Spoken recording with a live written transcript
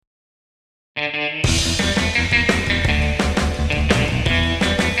From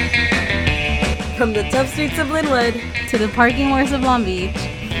the tough streets of Linwood to the parking wars of Long Beach,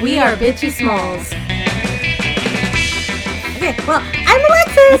 we are Bitchy Smalls. Okay, well, I'm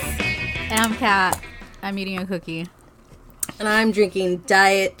Alexis. And I'm Kat. I'm eating a cookie. And I'm drinking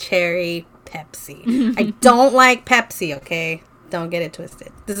Diet Cherry Pepsi. I don't like Pepsi, okay? Don't get it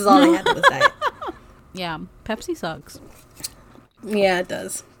twisted. This is all I had was diet. Yeah, Pepsi sucks. Yeah, it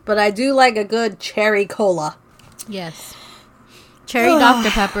does. But I do like a good cherry cola. Yes. Cherry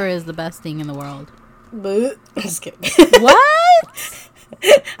Dr. Pepper is the best thing in the world. I'm just kidding. What?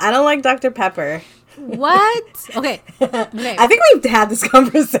 I don't like Dr. Pepper. What? Okay. I think we've had this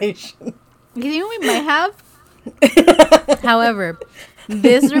conversation. You think we might have? However,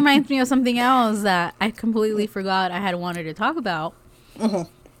 this reminds me of something else that I completely forgot I had wanted to talk about.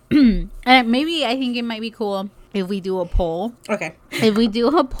 Mm-hmm. And maybe I think it might be cool if we do a poll. Okay. If we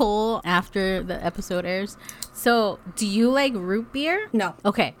do a poll after the episode airs. So, do you like root beer? No.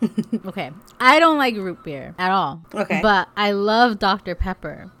 Okay. Okay. I don't like root beer at all. Okay. But I love Dr.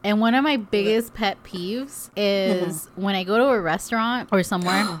 Pepper. And one of my biggest pet peeves is when I go to a restaurant or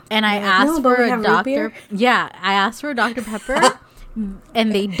somewhere and I ask for a Dr. Yeah, I ask for a Dr. Pepper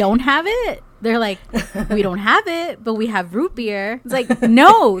and they don't have it. They're like, we don't have it, but we have root beer. It's like,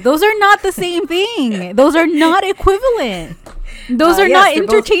 no, those are not the same thing. Those are not equivalent. Those are not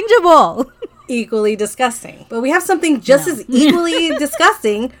interchangeable. Equally disgusting. But we have something just as equally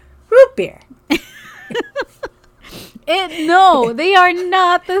disgusting, root beer. No, they are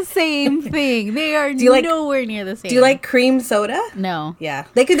not the same thing. They are nowhere near the same. Do you like cream soda? No. Yeah.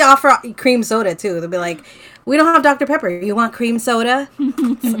 They could offer cream soda too. They'll be like, we don't have Dr. Pepper. You want cream soda?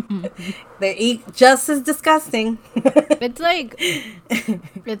 They're just as disgusting. It's like I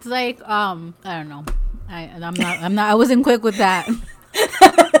don't know. I wasn't quick with that.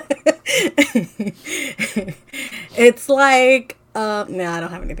 It's like no, I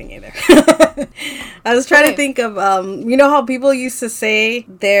don't have anything either. I was trying to think of you know how people used to say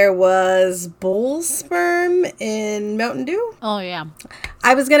there was bull sperm in Mountain Dew? Oh yeah.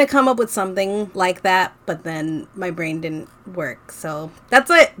 I was gonna come up with something like that, but then my brain didn't work. So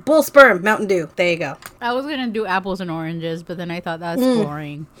that's it. Bull sperm, Mountain Dew. There you go. I was gonna do apples and oranges, but then I thought that's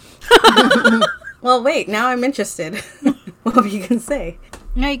boring. Well, wait. Now I'm interested. What you can say?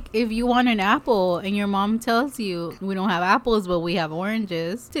 Like, if you want an apple and your mom tells you we don't have apples, but we have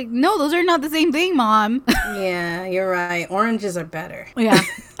oranges. It's like, no, those are not the same thing, Mom. Yeah, you're right. Oranges are better. Yeah,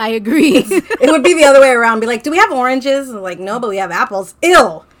 I agree. It would be the other way around. Be like, do we have oranges? Like, no, but we have apples.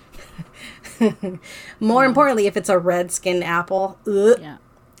 Ew. More importantly, if it's a red-skinned apple. Ugh. Yeah,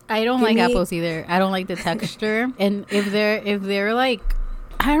 I don't like apples either. I don't like the texture. And if they're like,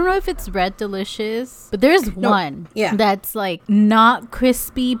 I don't know if it's Red Delicious, but there's one that's like not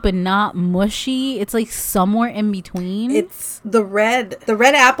crispy but not mushy. It's like somewhere in between. It's the red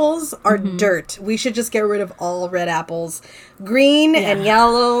apples are dirt. We should just get rid of all red apples. Green and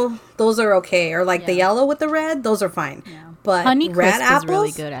yellow, those are okay. Or like the yellow with the red, those are fine. Yeah. But Honeycrisp red apples is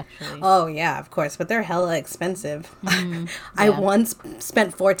really good, actually. Oh yeah, of course, but they're hella expensive. I once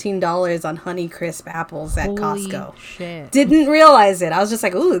spent $14 on Honeycrisp apples at Costco. Shit. Didn't realize it. I was just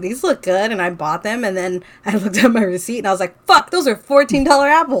like, ooh, these look good, and I bought them. And then I looked at my receipt, and I was like, fuck, those are $14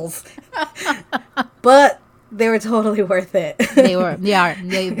 apples. But they were totally worth it. They were.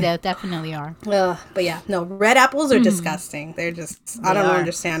 They definitely are. But yeah, no, red apples are disgusting. They're just, I don't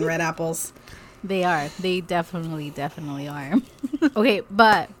understand red apples. They are. They definitely are. Okay,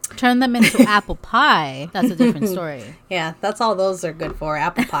 but turn them into apple pie. That's a different story. Yeah, that's all those are good for,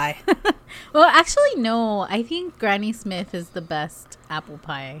 apple pie. Well, actually, no. I think Granny Smith is the best apple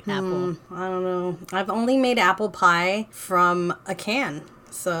pie. I don't know. I've only made apple pie from a can,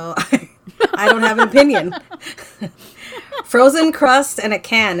 so I don't have an opinion. Frozen crust and a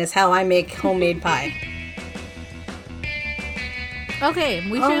can is how I make homemade pie. Okay,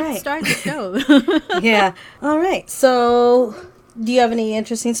 we should start the show. Yeah. All right. So, do you have any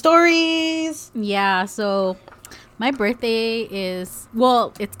interesting stories? Yeah. So, my birthday is,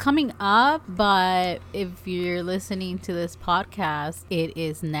 well, it's coming up, but if you're listening to this podcast, it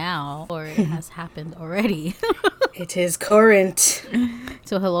is now, or it has happened already. It is current.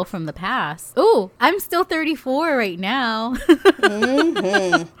 So, hello from the past. Oh, I'm still 34 right now.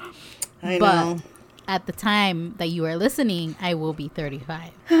 I know. At the time that you are listening, I will be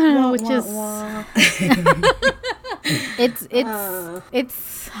 35, which is it's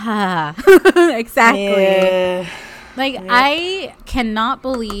exactly. Yeah. Like, I cannot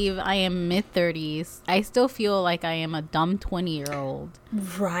believe I am mid-30s. I still feel like I am a dumb 20-year-old.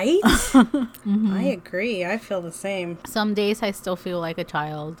 Right? I agree. I feel the same. Some days I still feel like a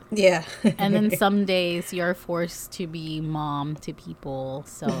child. Yeah. And then some days you're forced to be mom to people.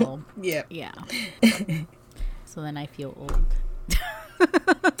 So, yeah. So then I feel old.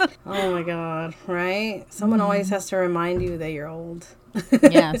 Oh my God, right? Someone always has to remind you that you're old.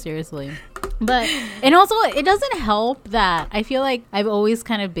 Yeah, seriously. But, and also, it doesn't help that I feel like I've always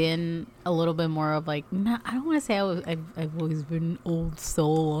kind of been a little bit more of like, I don't want to say I've always been an old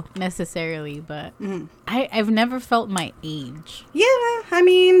soul necessarily, but I've never felt my age. Yeah, I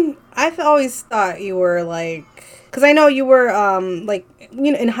mean, I've always thought you were like, because I know you were like,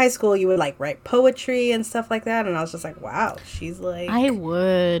 you know, in high school you would like write poetry and stuff like that, and I was just like, wow, she's like, I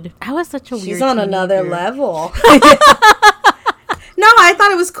was such a weird she's on teenager. another level. No, I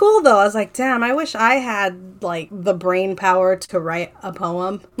thought it was cool though. I was like, damn, I wish I had like the brain power to write a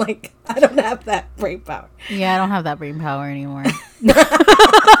poem. Like, I don't have that brain power. Yeah, I don't have that brain power anymore.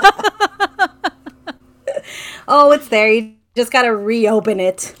 Oh, it's there. You just gotta reopen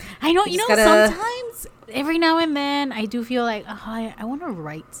it. I know, you know, sometimes every now and then I do feel like, oh, I want to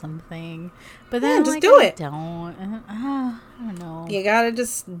write something, but then just like, do I it. I don't know. You gotta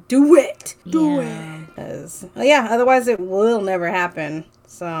just do it. Do it. 'Cause, yeah, otherwise it will never happen.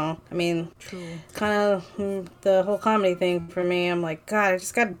 So, I mean, True. Kind of the whole comedy thing for me. I'm like, God, I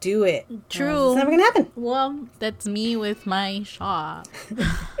just gotta do it. True. It's never gonna happen. Well, that's me with my shop.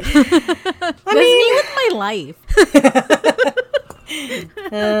 I mean, me with my life.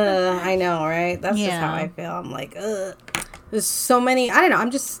 I know, right? That's just how I feel. I'm like, ugh. There's so many. I don't know.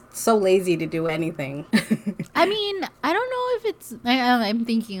 I'm just so lazy to do anything. I mean, I don't know if it's. I'm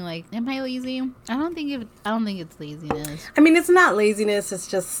thinking like, am I lazy? I don't think it's laziness. I mean, it's not laziness. It's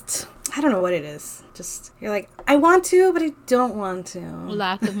just, I don't know what it is. Just, you're like, I want to, but I don't want to.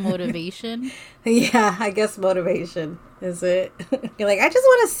 Lack of motivation. Yeah, I guess motivation is it. You're like, I just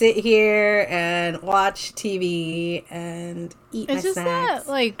want to sit here and watch TV and eat my snacks. It's just that,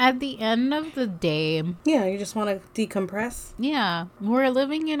 like, at the end of the day. Yeah, you just want to decompress. Yeah, we're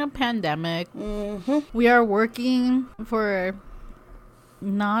living in a pandemic. Mm-hmm. We are working for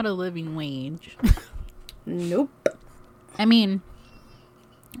not a living wage. Nope. I mean,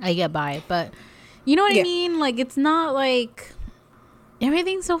 I get by, but you know what I mean? Like, it's not like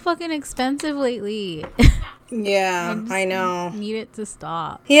everything's so fucking expensive lately. Yeah, I know. Need it to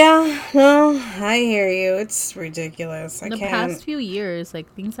stop. Yeah, no, I hear you. It's ridiculous. The past few years,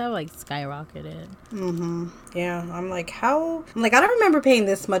 like, things have like skyrocketed. Mm-hmm. Yeah, I'm like, I don't remember paying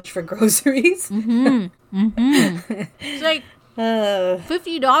this much for groceries. Mm-hmm. Mm-hmm. It's like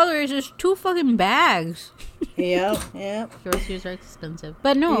 $50 is 2 fucking bags. Yep. Groceries are expensive,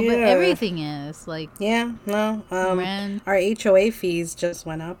 but but everything is like. Yeah, no. Rent. Our HOA fees just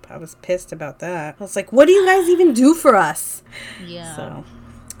went up. I was pissed about that. I was like, "What do you guys even do for us?" Yeah. So,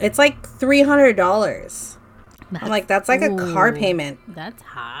 it's like $300. I'm like, that's like a car payment. That's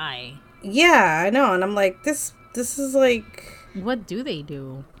high. Yeah, I know, and I'm like, this is like. What do they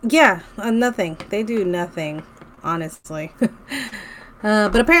do? Yeah, nothing. They do nothing, honestly.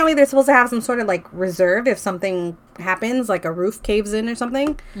 But apparently they're supposed to have some sort of like reserve if something happens, like a roof caves in or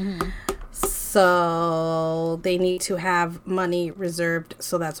something. Mm-hmm. So they need to have money reserved.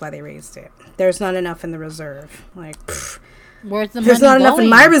 So that's why they raised it. There's not enough in the reserve. Like, where's the money there's not going? enough in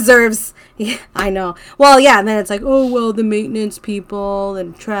my reserves. Yeah, I know. Well, yeah. And then it's like, oh, well, the maintenance people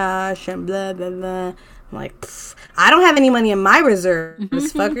and trash and blah, blah, blah. I'm like, I don't have any money in my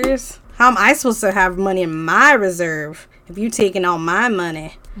reserves, fuckers. How am I supposed to have money in my reserve if you taking all my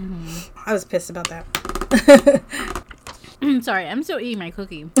money? Mm-hmm. I was pissed about that. Sorry, I'm still eating my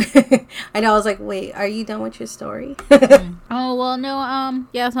cookie. I know. I was like, wait, are you done with your story? Oh, well, no.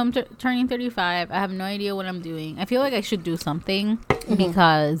 Yeah, so I'm turning 35. I have no idea what I'm doing. I feel like I should do something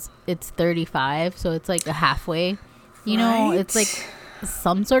because it's 35. So it's like a halfway. You know, it's like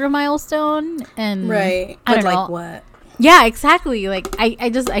some sort of milestone. And right. I don't know. Like what? Yeah, exactly. Like,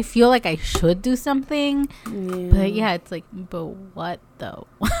 I feel like I should do something. Yeah. But yeah, it's like, but what though?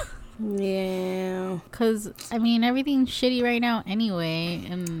 Yeah. Because, I mean, everything's shitty right now anyway.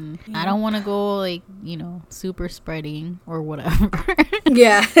 And I don't want to go, like, you know, super spreading or whatever.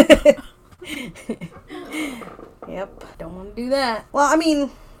 Yeah. Yep. Don't want to do that. Well, I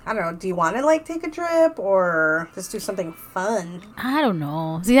mean, I don't know. Do you want to, like, take a trip or just do something fun? I don't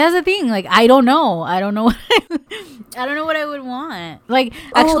know. See, that's the thing. Like, I don't know. I don't know what I don't know what I would want. Like,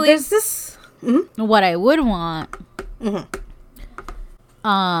 actually, there's this. Mm-hmm. What I would want.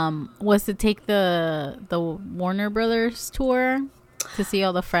 Was to take the Warner Brothers tour to see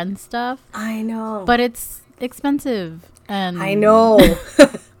all the Friends stuff. I know. But it's expensive. And I know.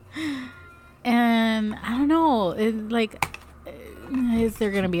 And I don't know, is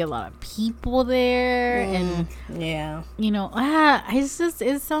there gonna be a lot of people there? And yeah,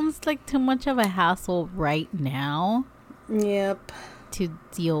 it sounds like too much of a hassle right now. Yep. To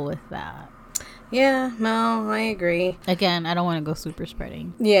deal with that. Yeah, no, I agree. Again, I don't want to go super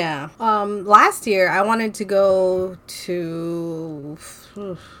spreading. Yeah. Last year I wanted to go to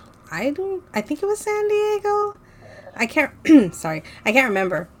I think it was San Diego. I can't sorry. I can't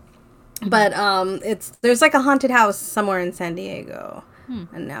remember. But there's like a haunted house somewhere in San Diego.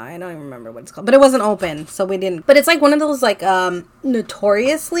 And now I don't even remember what it's called. But it wasn't open, so we didn't. But it's like one of those like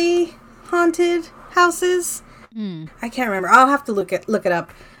notoriously haunted houses. I can't remember. I'll have to look it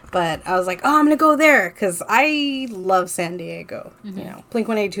up. But I was like, oh, I'm going to go there because I love San Diego. Mm-hmm. You know,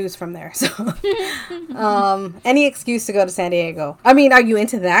 Blink-182 is from there. So any excuse to go to San Diego. I mean, are you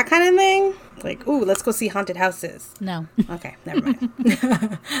into that kind of thing? Like, ooh, let's go see haunted houses. No. Okay, never mind.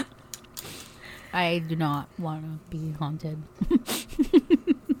 I do not want to be haunted.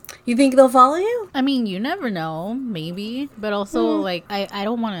 You think they'll follow you? I mean, you never know, maybe, but also like I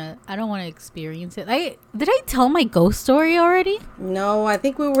don't want to experience it. Did I tell my ghost story already? No, I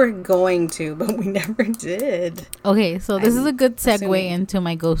think we were going to, but we never did. Okay, so this is a good segue into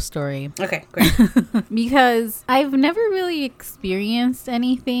my ghost story. Okay, great. Because I've never really experienced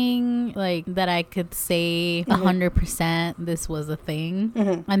anything like that I could say 100% this was a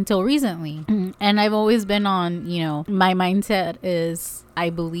thing until recently. And I've always been on, my mindset is I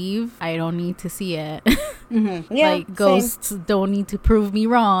believe, I don't need to see it. Yeah, like ghosts don't need to prove me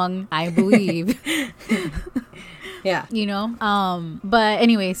wrong. I believe. Yeah. But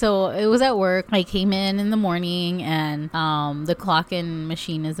anyway, so it was at work. I came in the morning and the clock-in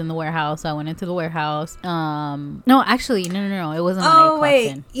machine is in the warehouse. So I went into the warehouse. No, actually, no. It wasn't when I clocked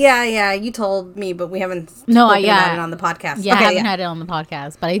in. Yeah. You told me, but we haven't spoken about it on the podcast. Yeah, I haven't had it on the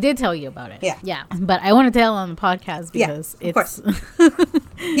podcast, but I did tell you about it. Yeah. But I want to tell on the podcast because it's...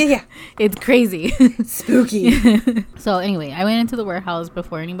 Yeah. It's crazy. Spooky. So anyway, I went into the warehouse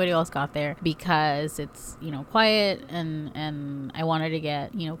before anybody else got there because it's, quiet and I wanted to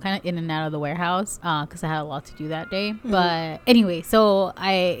get, kind of in and out of the warehouse because I had a lot to do that day. But anyway, so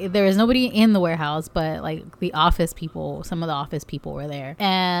there was nobody in the warehouse, but like some of the office people were there.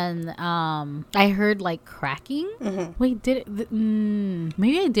 And I heard like cracking. Wait,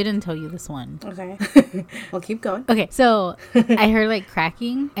 maybe I didn't tell you this one. Okay. Well, keep going. Okay, so I heard like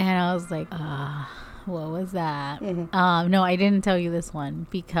cracking and I was like, what was that? No, I didn't tell you this one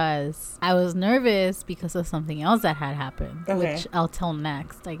because I was nervous because of something else that had happened, which I'll tell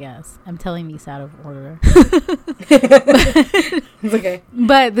next, I guess. I'm telling these out of order. It's okay.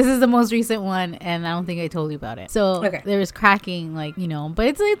 But this is the most recent one, and I don't think I told you about it. So there was cracking, like, but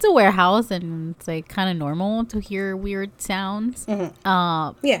it's a warehouse, and it's like kind of normal to hear weird sounds.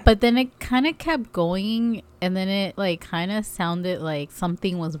 But then it kind of kept going. And then it like kind of sounded like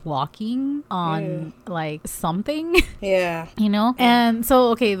something was walking on like something. Yeah. And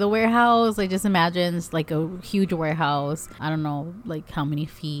so, the warehouse, I just imagine it's like a huge warehouse. I don't know like how many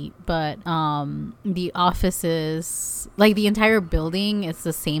feet, but the offices, like the entire building, it's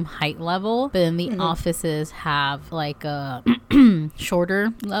the same height level. But then the offices have like a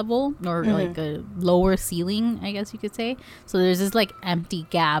shorter level or like a lower ceiling, I guess you could say. So there's this like empty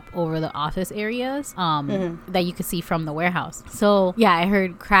gap over the office areas. That you could see from the warehouse. So yeah, I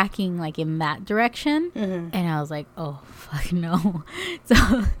heard cracking like in that direction, and I was like, oh fuck no.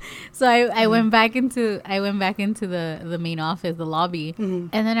 So I went back into the main office, the lobby, and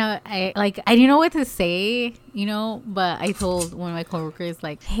then I didn't know what to say, but I told one of my coworkers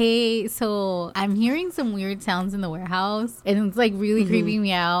like, hey, so I'm hearing some weird sounds in the warehouse, and it's like really creeping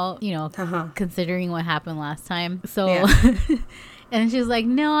me out, considering what happened last time. So and she's like,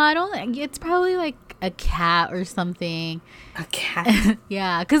 no, I don't. It's probably like a cat or something. A cat?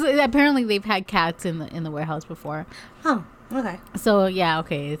 Yeah, because apparently they've had cats in the warehouse before. Oh, okay. So yeah,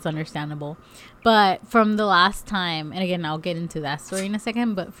 it's understandable. But from the last time, and again, I'll get into that story in a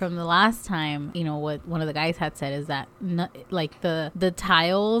second, but from the last time, what one of the guys had said is that like the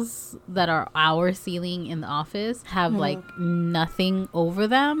tiles that are our ceiling in the office have like nothing over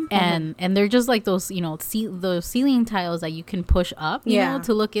them, and they're just like those those ceiling tiles that you can push up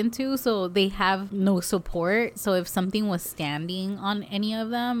to look into, so they have no support. So if something was standing on any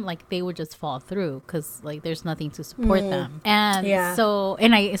of them, like they would just fall through because like there's nothing to support them. And so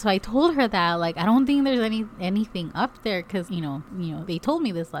I told her that, like, I don't think there's anything up there because, you know, they told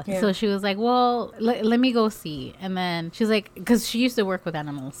me this last time. So she was like, well, let me go see. And then she's like, because she used to work with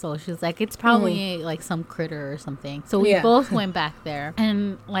animals. So she's like, it's probably like some critter or something. So we both went back there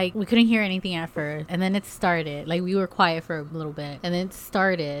and like we couldn't hear anything at first. And then it started. Like we were quiet for a little bit. And then it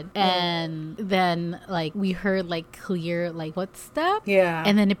started. And then like we heard like clear like footsteps. Yeah.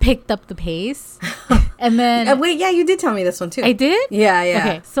 And then it picked up the pace. And then wait, you did tell me this one too. I did? Yeah.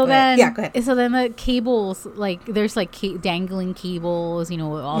 Okay, so then go ahead. So then the cables, like there's like dangling cables, you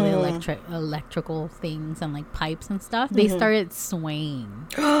know, all the electrical things and like pipes and stuff. They started swaying.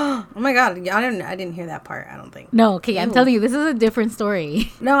 Oh my god, I didn't hear that part. I don't think. No, okay, I'm telling you, this is a different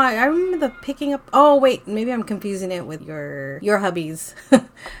story. No, I remember the picking up. Oh wait, maybe I'm confusing it with your hubby's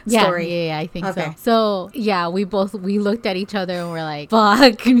story. Yeah, I think so. So yeah, we looked at each other and we're like,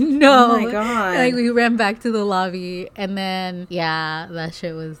 "Fuck no!" Oh my god! Like we ran back to the lobby, and then that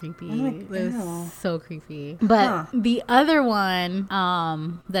shit was creepy. It was so creepy. But the other one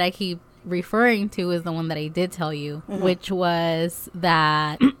that I keep referring to is the one that I did tell you, which was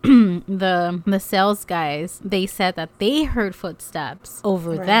that the sales guys, they said that they heard footsteps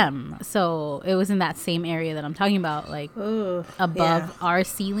over them. So it was in that same area that I'm talking about, like above our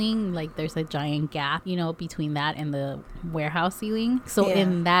ceiling, like there's a giant gap, you know, between that and the warehouse ceiling. So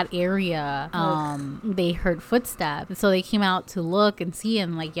in that area, they heard footsteps. So they came out to look and see,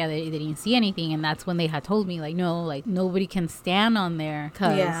 and like, they didn't see anything. And that's when they had told me, like, no, like nobody can stand on there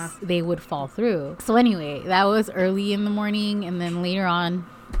because they would fall through. So anyway, that was early in the morning, and then later on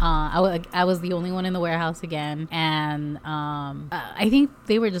I was the only one in the warehouse again, and I think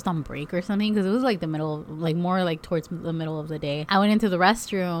they were just on break or something because it was like the middle, like more like towards the middle of the day. I went into the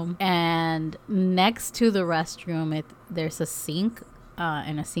restroom, and next to the restroom there's a sink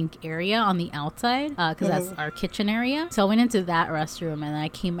and a sink area on the outside because that's our kitchen area. So I went into that restroom, and then I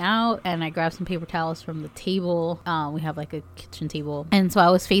came out and I grabbed some paper towels from the table. We have like a kitchen table, and so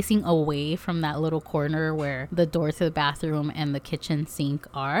I was facing away from that little corner where the door to the bathroom and the kitchen sink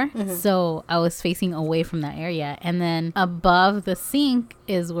are. So I was facing away from that area, and then above the sink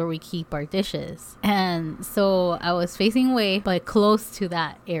is where we keep our dishes. And so I was facing away but close to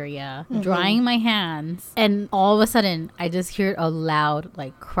that area, drying my hands, and all of a sudden I just heard a loud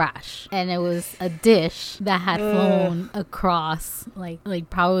like crash, and it was a dish that had flown across like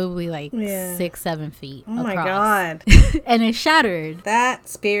probably like 6-7 feet oh across. My god. And it shattered. That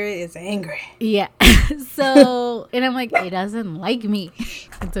spirit is angry. So and I'm like, it doesn't like me.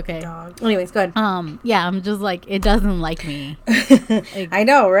 It's okay. Dog. Anyways, go ahead. I'm just like, it doesn't like me. Like, I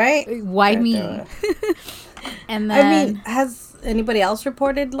know, right? Why me? And then I mean, has anybody else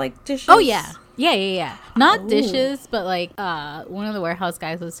reported like dishes? Oh yeah. Not dishes, but like one of the warehouse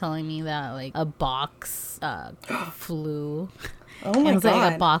guys was telling me that like a box flew. Oh my god. It was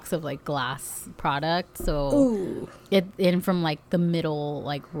like a box of like glass product. So it in from like the middle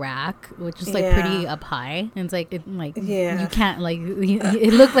like rack, which is like pretty up high. And it's like you can't like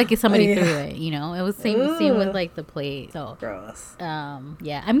it looked like somebody threw it, you know. It was same with like the plate. So gross. I'm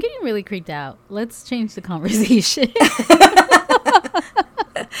getting really creeped out. Let's change the conversation.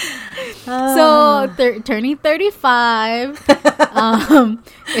 So turning 35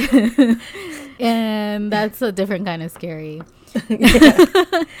 and that's a different kind of scary.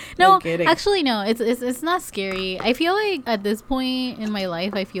 No, actually no, it's not scary. I feel like at this point in my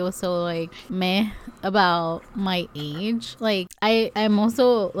life I feel so like meh about my age. Like I'm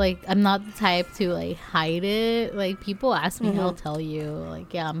also like, I'm not the type to like hide it. Like people ask me, I'll tell you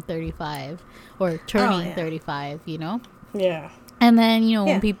like, I'm 35 or turning 35, you know. And then, you know,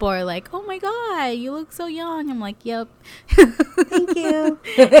 when people are like, oh my god, you look so young, I'm like, yep. Thank you.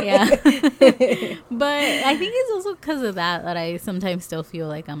 But I think it's also because of that I sometimes still feel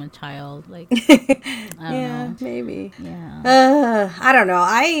like I'm a child. Like, I don't know. Maybe. I don't know.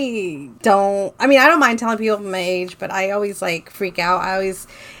 I don't mind telling people my age, but I always like freak out.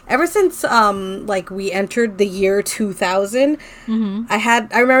 Ever since like we entered the year 2000, I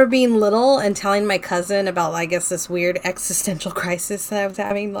remember being little and telling my cousin about, I guess, this weird existential crisis that I was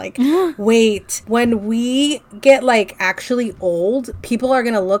having. Like, wait, when we get like actually old, people are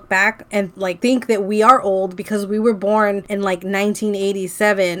gonna look back and like think that we are old because we were born in like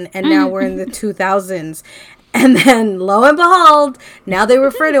 1987 and now we're in the 2000s. And then lo and behold, now they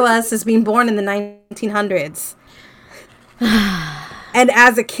refer to us as being born in the 1900s. And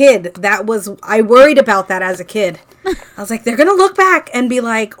as a kid, I worried about that as a kid. I was like, they're going to look back and be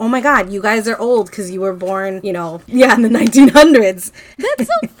like, oh my God, you guys are old because you were born, you know, in the 1900s. That's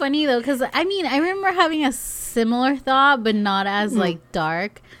so funny though, because I mean, I remember having a similar thought, but not as like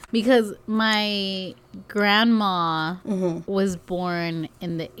dark, because my grandma was born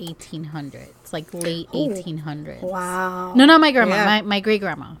in the 1800s, like late 1800s. Wow. No, not my grandma. Yeah. My great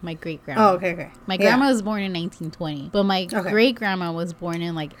grandma. My great grandma. Oh, okay. My grandma was born in 1920, but my great grandma was born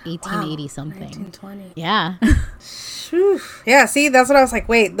in like 1880 something. 1920. Yeah. Yeah. See, that's what I was like.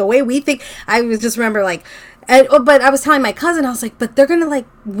 Wait, the way we think, I was just remember like. But I was telling my cousin, I was like, but they're gonna like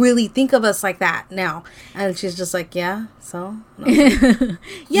really think of us like that now, and she's just like, yeah, so like,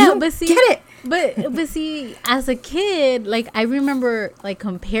 yeah, but see, get it. But see, as a kid, like I remember like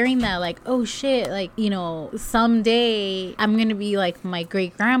comparing that, like, oh shit, like, you know, someday I'm gonna be like my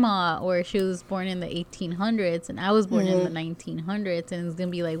great grandma, or she was born in the 1800s and I was born in the 1900s, and it's gonna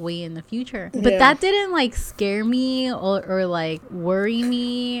be like way in the future. But that didn't like scare me or like worry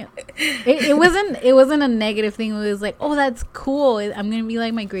me. It wasn't a negative thing. It was like, oh, that's cool. I'm gonna be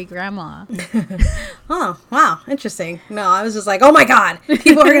like my great grandma. Oh, wow, interesting. No, I was just like, oh my god,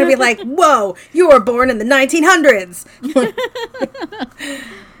 people are gonna be like, whoa, you were born in the 1900s.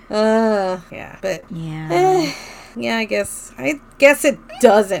 Yeah, but yeah, I guess it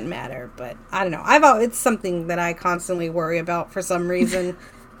doesn't matter, but I don't know. It's something that I constantly worry about for some reason.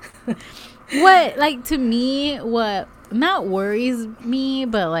 What, like, to me, what not worries me,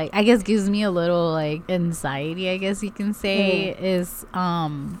 but like I guess gives me a little like anxiety, I guess you can say, is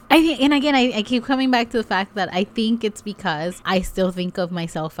I think, and again I keep coming back to the fact that I think it's because I still think of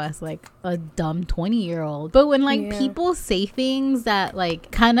myself as like a dumb 20-year-old. But when like people say things that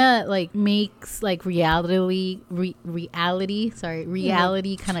like kind of like makes like reality kind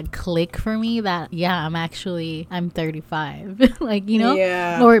of click for me, that I'm 35 like, you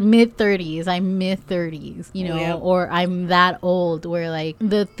know, or mid-30s, I'm mid-30s, you know, or I'm that old where like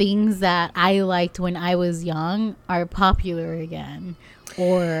the things that I liked when I was young are popular again,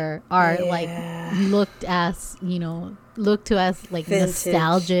 or are like looked to as like vintage.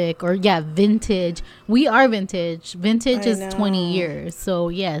 Nostalgic, or vintage. We are vintage is 20 years, so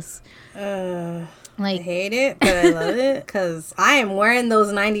yes. Like, I hate it, but I love it because I am wearing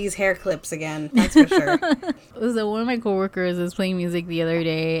those 90s hair clips again. That's for sure. So one of my coworkers was playing music the other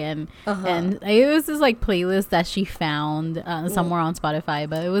day, and it was this like playlist that she found somewhere on Spotify,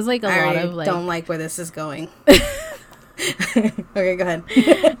 but it was like a lot of like. Don't like where this is going. Okay, go ahead.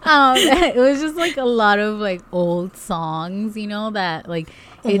 It was just like a lot of like old songs, you know, that like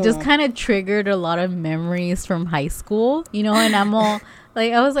it just kind of triggered a lot of memories from high school, you know, and I'm all.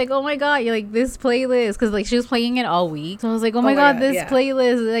 Like, I was like, oh my god, you're like, this playlist, because like she was playing it all week. So I was like, oh my god, this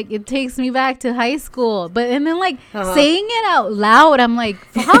playlist, like, it takes me back to high school. But and then like saying it out loud, I'm like,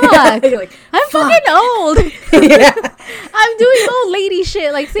 fuck, like, I'm fucking old. I'm doing old lady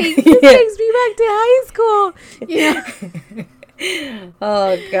shit, like saying this takes me back to high school.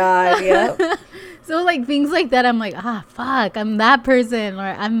 Oh god, yep. So like things like that, I'm like, fuck, I'm that person, or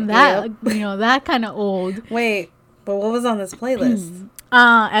I'm that, you know, that kind of old. Wait, but what was on this playlist?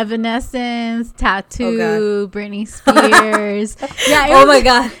 Evanescence, Tattoo, Britney Spears. My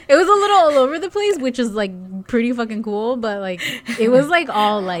god, it was a little all over the place, which is like pretty fucking cool. But like it was like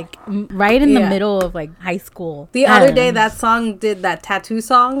all like right in the middle of like high school. The other day, that Tattoo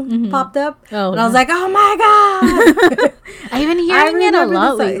song popped up, and I was like, oh my god. I've been hearing it a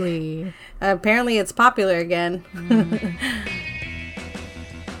lot lately. Apparently, it's popular again.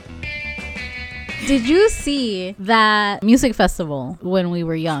 Did you see that music festival when we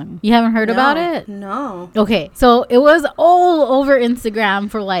were young? You haven't heard about it? No. Okay, so it was all over Instagram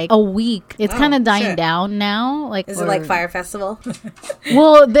for like a week. It's kind of dying down now. Like, is it like Fire Festival?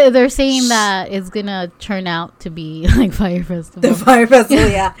 Well, they're saying that it's gonna turn out to be like Fire Festival. The Fire Festival,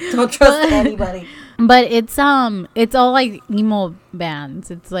 yeah. Don't trust anybody. But it's all like emo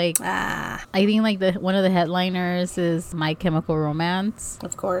bands. It's like I think like one of the headliners is My Chemical Romance,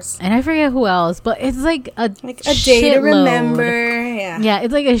 of course, and I forget who else. But it's like a day to remember. Yeah,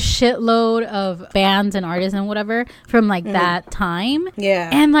 it's like a shitload of bands and artists and whatever from like that time. Yeah,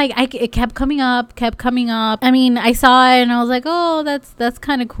 and like it kept coming up. I mean, I saw it and I was like, oh, that's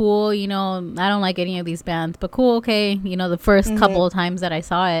kind of cool. You know, I don't like any of these bands, but cool, okay. You know, the first couple of times that I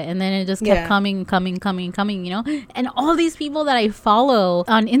saw it, and then it just kept coming, you know. And all these people that I follow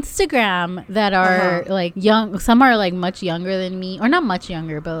on Instagram that are like young, some are like much younger than me, or not much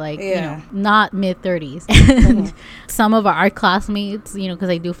younger, but like you know, not mid-30s. And some of our classmates, you know, because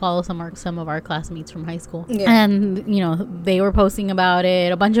I do follow some of our classmates from high school, and you know, they were posting about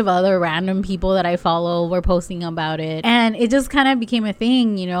it. A bunch of other random people that I follow were posting about it, and it just kind of became a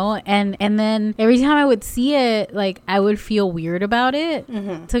thing, you know. And then every time I would see it, like I would feel weird about it.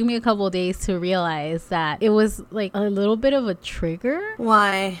 It took me a couple of days to realize that it was like a little bit of a trigger trigger.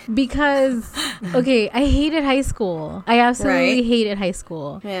 Why? Because, okay, I hated high school. I absolutely hated high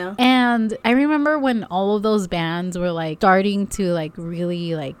school. Yeah. And I remember when all of those bands were like starting to like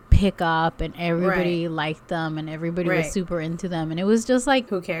really like pick up and everybody liked them and everybody was super into them. And it was just like,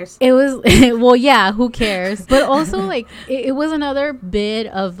 who cares? It was, well, yeah, who cares? But also like, it was another bit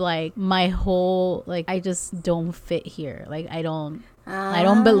of like my whole, like, I just don't fit here. Like, I don't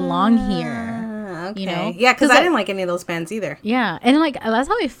belong here. Okay. You know? Yeah, because I didn't like any of those bands either. Yeah, and like that's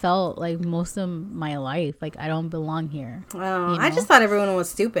how I felt like most of my life. Like, I don't belong here. Oh, you know? I just thought everyone was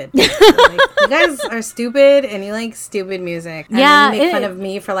stupid. Like, you guys are stupid, and you like stupid music. And then you make fun of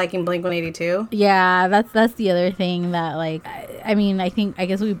me for liking Blink-182. Yeah, that's the other thing that like I mean, I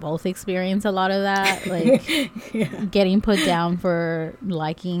guess we both experience a lot of that, like getting put down for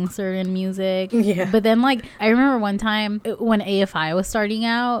liking certain music. Yeah. But then like I remember one time when AFI was starting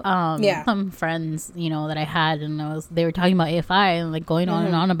out, some friends, you know, that I had, and they were talking about AFI and like going on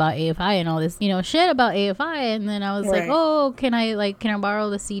and on about AFI and all this, you know, shit about AFI, and then I was like, oh, can I borrow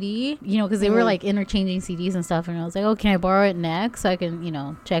the CD? You know, because they were like interchanging CDs and stuff, and I was like, oh, can I borrow it next so I can, you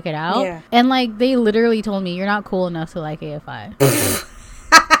know, check it out? Yeah. And like they literally told me, you're not cool enough to like AFI.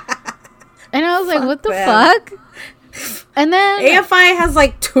 And I was like, what the fuck? And then AFI has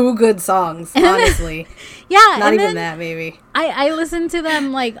like 2 good songs, honestly. Yeah, not even that, maybe. I listened to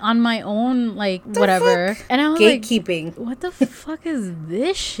them like on my own, like whatever, and I was gatekeeping. Like, what the fuck is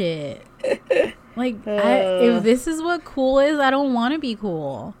this shit? Like, if this is what cool is, I don't want to be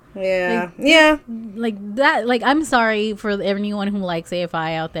cool. Yeah. Like that. Like, I'm sorry for anyone who likes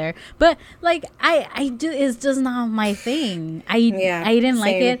AFI out there, but like it's just not my thing. I didn't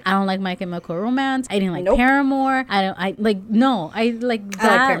like it. I don't like My Chemical Romance. I didn't like Paramore. I like that. I like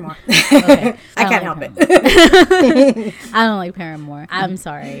Paramore. Okay. I can't help it. I don't like Paramore. I'm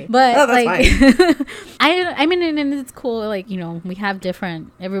sorry, but like I mean, and it's cool. Like, you know, we have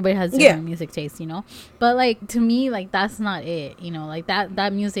everybody has different music tastes, you know. But like, to me, like, that's not it. You know, like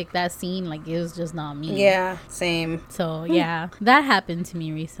that music. That scene, like, it was just not me. Yeah, same. So yeah, that happened to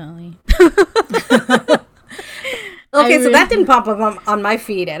me recently. Okay, so that didn't pop up on my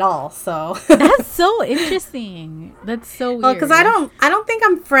feed at all. So that's so interesting. That's so weird. Oh, because I don't think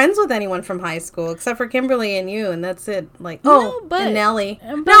I'm friends with anyone from high school except for Kimberly and you, and that's it. Like, and Nelly,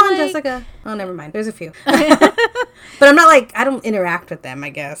 and Jessica. Oh, never mind. There's a few, but I'm not like, I don't interact with them, I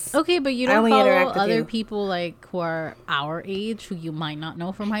guess. Okay, but you don't follow other people like who are our age who you might not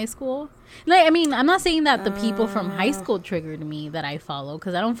know from high school. Like, I mean, I'm not saying that the people from high school triggered me that I follow,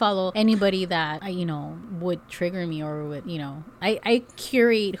 because I don't follow anybody that, you know, would trigger me or would, you know, I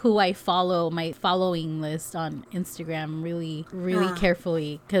curate who I follow, my following list on Instagram really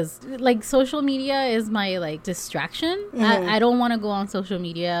carefully, because like social media is my like distraction. I don't want to go on social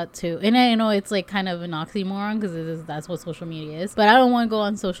media and I know it's like kind of an oxymoron because that's what social media is, but I don't want to go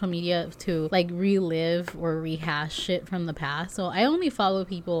on social media to like relive or rehash shit from the past. So I only follow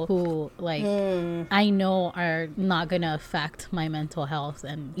people who like I know are not gonna affect my mental health,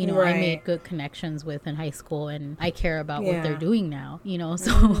 and you know, I made good connections with in high school, and I care about what they're doing now, you know.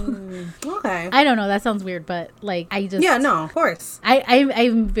 So okay, I don't know, that sounds weird, but like I just of course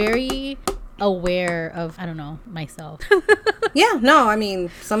I'm very aware of, I don't know, myself. I mean,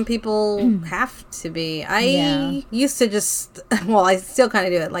 some people have to be. I used to just, well, I still kind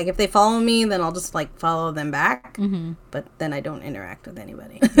of do it. Like, if they follow me, then I'll just like follow them back, but then I don't interact with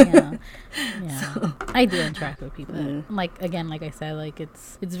anybody. So. I do interact with people. Like, again, like I said, like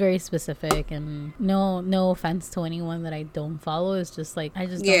it's very specific, and no offense to anyone that I don't follow. It's just like, I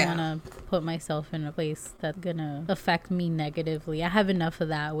just don't want to put myself in a place that's gonna affect me negatively. I have enough of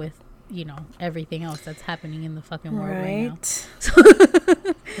that with, you know, everything else that's happening in the fucking world right now. So,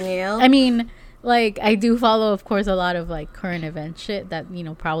 I mean, like, I do follow, of course, a lot of like current event shit that, you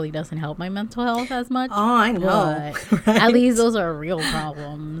know, probably doesn't help my mental health as much. Oh, I know. But at least those are real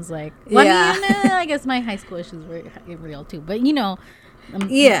problems. Like, I mean, I guess my high school issues were real too. But, you know, I know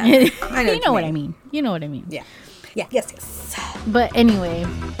you know what I mean. You know what I mean. Yeah. Yes. But anyway.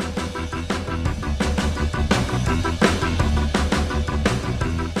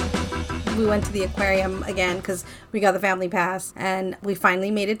 We went to the aquarium again because we got the family pass, and we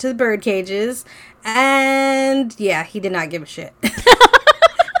finally made it to the bird cages, and he did not give a shit.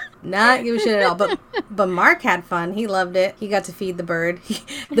 Not give a shit at all. But Mark had fun. He loved it. He got to feed the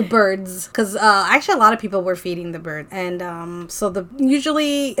birds, because actually a lot of people were feeding the bird, and so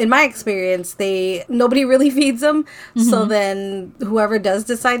usually in my experience nobody really feeds them. So then whoever does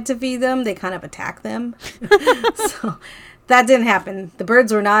decide to feed them, they kind of attack them. So that didn't happen. The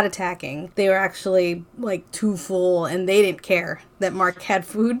birds were not attacking. They were actually like too full, and they didn't care. that Mark had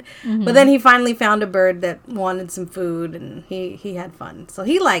food. But then he finally found a bird that wanted some food, and he had fun. So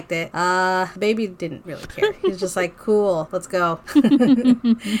he liked it. Baby didn't really care. He was just like, cool, let's go.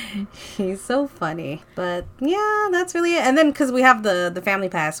 He's so funny. But yeah, that's really it. And then because we have the family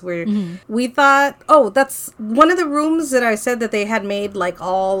pass, where we thought, oh, that's one of the rooms that I said that they had made like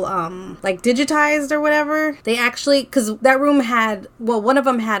all like digitized or whatever. They actually, because that room had, well, one of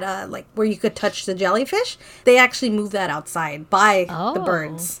them had like where you could touch the jellyfish. They actually moved that outside by the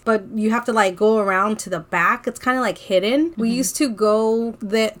birds, but you have to like go around to the back. It's kind of like hidden. We used to go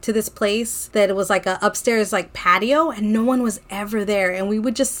to this place that it was like a upstairs like patio, and no one was ever there, and we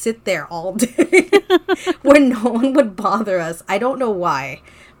would just sit there all day where no one would bother us. I don't know why,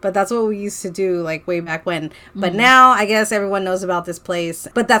 but that's what we used to do like way back when. But now I guess everyone knows about this place.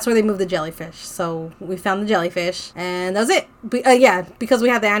 But that's where they moved the jellyfish. So we found the jellyfish, and that was it. Yeah, because we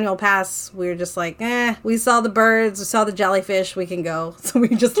had the annual pass, we were just like, we saw the birds, we saw the jellyfish, we can go. So we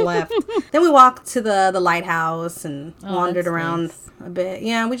just left. Then we walked to the lighthouse and wandered around a bit.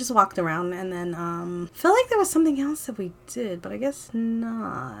 Yeah, we just walked around, and then felt like there was something else that we did, but I guess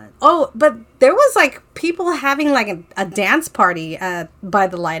not. Oh, but there was like people having like a dance party by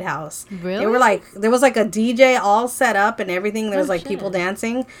the lighthouse. Really? They were like, there was like a DJ all set up and everything. There was like people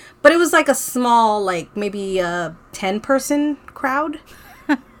dancing, but it was like a small, like maybe a 10-person crowd.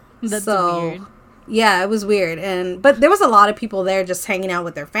 That's weird. Yeah, it was weird. But there was a lot of people there just hanging out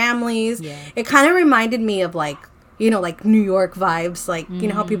with their families. Yeah. It kind of reminded me of like, you know, like New York vibes, like, you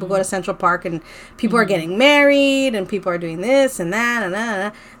know how people go to Central Park and people are getting married and people are doing this and that and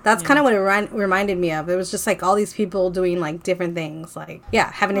that. That's kind of what it reminded me of. It was just like all these people doing like different things, like,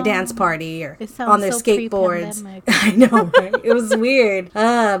 yeah, having a dance party or on their skateboards. I know, right? It was weird.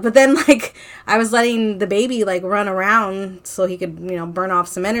 But then like I was letting the baby like run around so he could, you know, burn off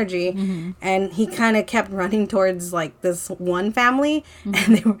some energy. And he kind of kept running towards like this one family,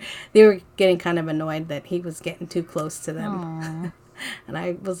 and they were getting kind of annoyed that he was getting too close to them. And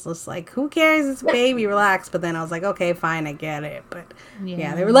I was just like, who cares? It's a baby, relax. But then I was like, okay, fine, I get it. But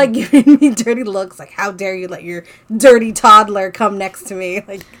yeah, they were like giving me dirty looks, like, how dare you let your dirty toddler come next to me?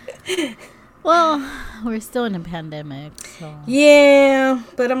 Like, well, we're still in a pandemic, so yeah.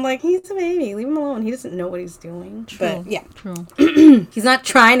 But I'm like, he's a baby, leave him alone. He doesn't know what he's doing. True. But yeah, true. He's not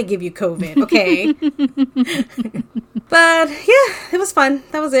trying to give you COVID, okay? But yeah, it was fun.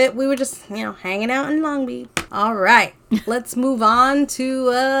 That was it. We were just, you know, hanging out in Long Beach. All right, let's move on to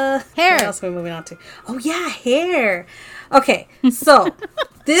hair. What else are we moving on to? Oh yeah, hair. Okay, so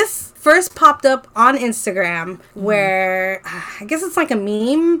this first popped up on Instagram where I guess it's like a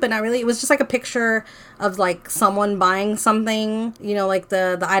meme, but not really. It was just like a picture of like someone buying something, you know, like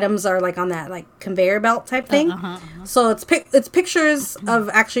the items are like on that like conveyor belt type thing. So it's pictures of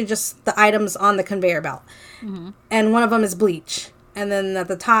actually just the items on the conveyor belt. And one of them is bleach. And then at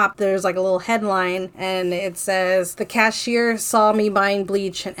the top, there's like a little headline, and it says, "The cashier saw me buying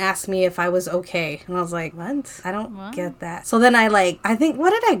bleach and asked me if I was okay." And I was like, what? I don't get that. So then I think,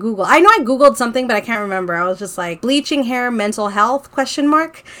 what did I Google? I know I Googled something, but I can't remember. I was just like, bleaching hair, mental health, ? And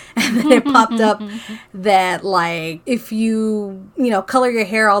then it popped up that like, if you know, color your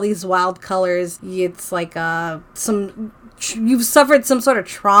hair all these wild colors, it's like you've suffered some sort of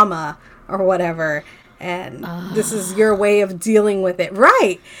trauma or whatever. And this is your way of dealing with it.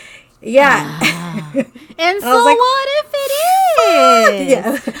 Right. Yeah. And so like, what if it is?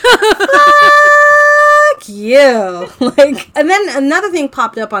 Yeah. Fuck you. Like, and then another thing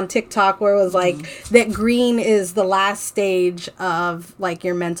popped up on TikTok where it was like that green is the last stage of like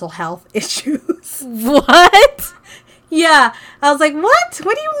your mental health issues. What? Yeah, I was like, what?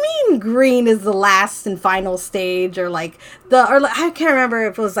 What do you mean green is the last and final stage, or like I can't remember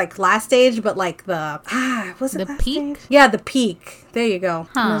if it was like last stage, but like was it the peak? Stage? Yeah, the peak. There you go.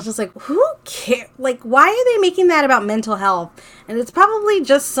 And I was just like, who cares? Like, why are they making that about mental health? And it's probably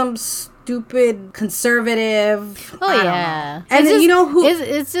just some stupid conservative. Oh yeah, and then, you know who?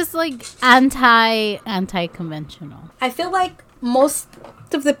 It's just like anti-conventional. I feel like most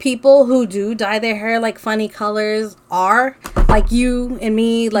of the people who do dye their hair like funny colors are like you and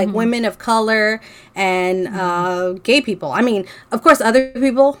me, like women of color and gay people. I mean, of course, other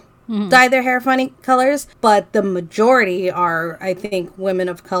people dye their hair funny colors, but the majority are, I think, women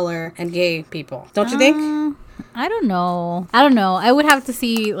of color and gay people. Don't you think? I don't know. I would have to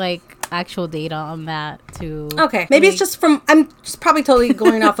see like actual data on that too. Okay, maybe it's just I'm just probably totally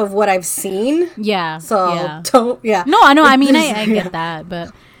going off of what I've seen. Yeah. So No, I know. I mean, I get that,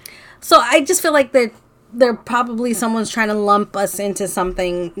 but so I just feel like they're probably someone's trying to lump us into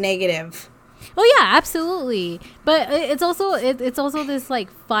something negative. Oh yeah, absolutely. But it's also this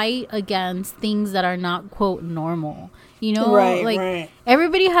like fight against things that are not quote normal. You know, like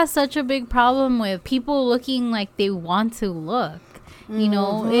everybody has such a big problem with people looking like they want to look. You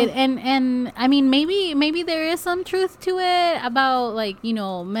know, and I mean, maybe there is some truth to it about, like, you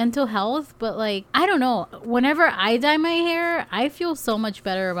know, mental health, but like, I don't know, whenever I dye my hair, I feel so much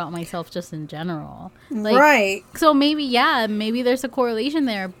better about myself just in general. Like, so maybe there's a correlation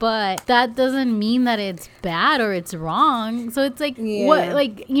there, but that doesn't mean that it's bad or it's wrong. So it's like, what,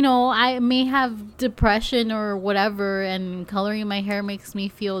 like, you know, I may have depression or whatever, and coloring my hair makes me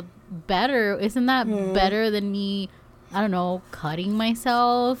feel better. Isn't that better than me, I don't know, cutting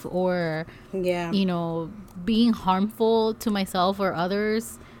myself or, you know, being harmful to myself or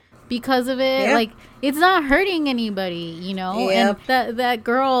others because of it? Like, it's not hurting anybody, you know? And that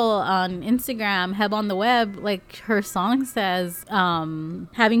girl on Instagram, Heb on the Web, like, her song says,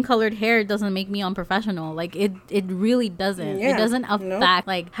 having colored hair doesn't make me unprofessional. Like, it really doesn't. It doesn't affect,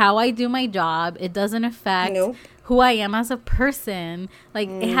 like, how I do my job. It doesn't affect who I am as a person. Like,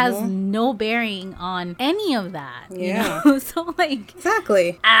 it has no bearing on any of that. You know? So, like,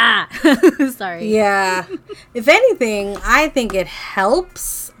 exactly. Sorry. Yeah. If anything, I think it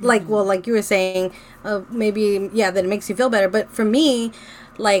helps. Like, well, like you were saying, maybe, that it makes you feel better. But for me,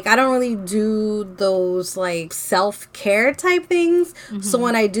 like, I don't really do those, like, self-care type things. So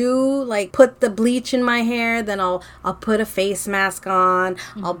when I do, like, put the bleach in my hair, then I'll put a face mask on.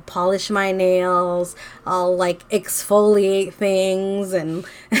 I'll polish my nails. I'll, like, exfoliate things and,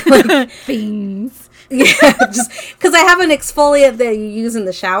 like... things. Just because I have an exfoliant that you use in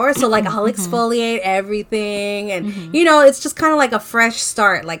the shower, so like I'll exfoliate everything, and you know, it's just kind of like a fresh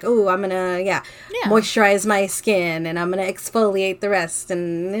start. Like, oh, I'm gonna moisturize my skin, and I'm gonna exfoliate the rest,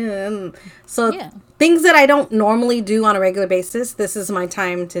 and so things that I don't normally do on a regular basis. This is my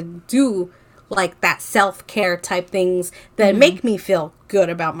time to do like that self-care type things that make me feel good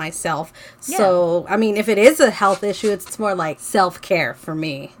about myself. So, I mean, if it is a health issue, it's more like self-care for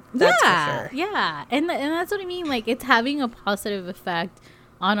me. That's for sure. Yeah. And that's what I mean. Like, it's having a positive effect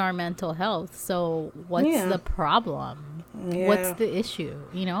on our mental health. So what's the problem? What's the issue?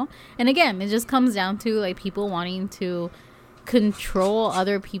 You know? And again, it just comes down to, like, people wanting to control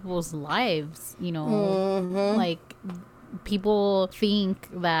other people's lives, you know? Like, people think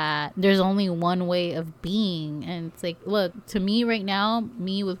that there's only one way of being, and it's like, look, to me right now,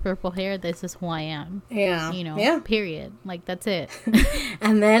 me with purple hair, this is who I am. You know, period. Like, that's it.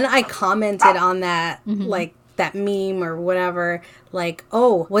 And then I commented on that, like, that meme or whatever, like,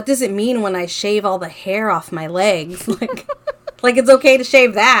 oh, what does it mean when I shave all the hair off my legs? Like, it's okay to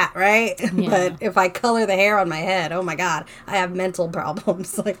shave that, right? But if I color the hair on my head, oh my God, I have mental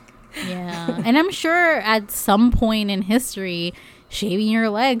problems. Like, and I'm sure at some point in history, shaving your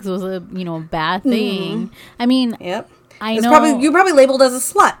legs was a, you know, bad thing. I mean, I know you're probably labeled as a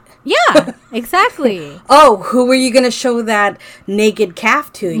slut. Yeah, exactly. Oh, who were you gonna show that naked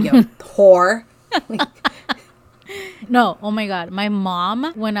calf to, you whore? No, oh my God, my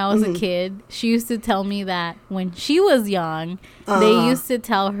mom, when I was a kid, she used to tell me that when she was young, they used to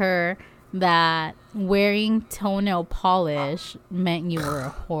tell her that wearing toenail polish meant you were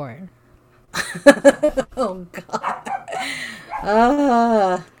a whore. Oh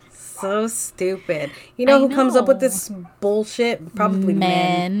God. So stupid. You know who comes up with this bullshit? Probably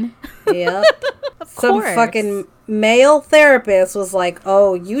men. Yep. Some fucking male therapist was like,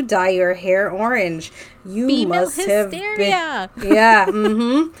 oh, you dye your hair orange. You female must hysteria. have been...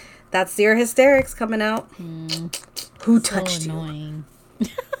 Yeah, That's your hysterics coming out. Who touched annoying. you?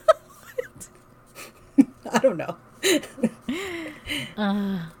 I don't know.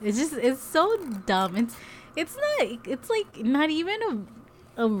 It's so dumb. It's like not even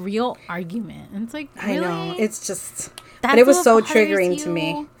a real argument. It's like, really? I know. It's just, but it was so triggering to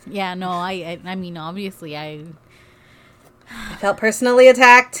me. Yeah, no, I mean, obviously I felt personally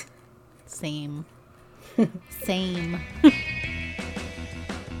attacked. Same.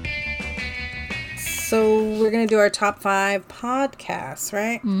 So we're going to do our top 5 podcasts,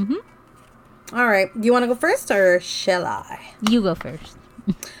 right? All right. Do you want to go first or shall I? You go first.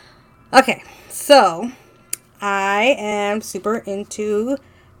 Okay. So I am super into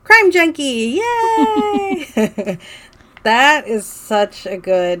Crime Junkie. Yay! That is such a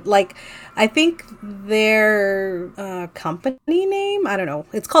good, like, I think their company name, I don't know.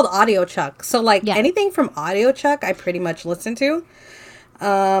 It's called Audio Chuck. So, like, anything from Audio Chuck, I pretty much listen to.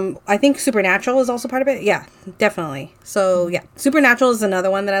 I think Supernatural is also part of it. Yeah, definitely. So, yeah. Supernatural is another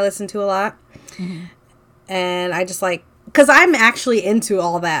one that I listen to a lot. And I just like because I'm actually into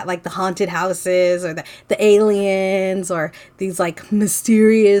all that, like the haunted houses or the aliens or these like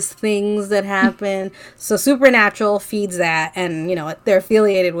mysterious things that happen. So Supernatural feeds that, and you know, they're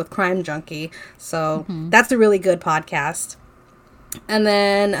affiliated with Crime Junkie. So that's a really good podcast. And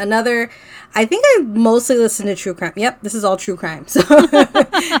then another, I think I mostly listen to true crime. Yep, this is all true crime. So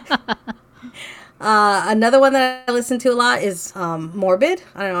another one that I listen to a lot is Morbid.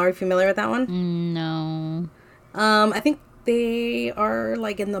 I don't know, are you familiar with that one? No. I think they are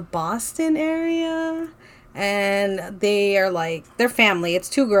like in the Boston area, and they are like, they're family. It's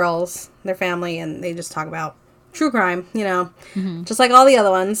two girls, they're family, and they just talk about true crime, you know, just like all the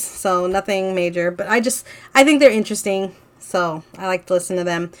other ones. So nothing major, but I think they're interesting. So I like to listen to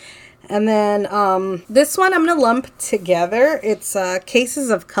them. And then this one I'm going to lump together. It's Cases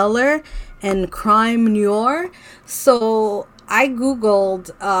of Color and Crime Noir. So I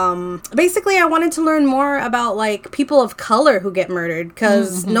Googled, basically I wanted to learn more about like people of color who get murdered,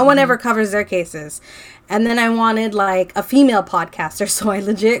 because no one ever covers their cases. And then I wanted like a female podcaster. So I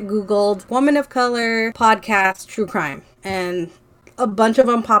legit Googled woman of color podcast true crime, and a bunch of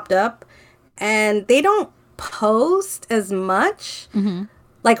them popped up, and they don't post as much,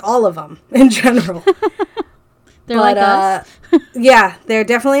 like all of them in general. They're like us. Yeah, they're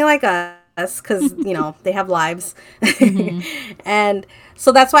definitely like us, because you know, they have lives. And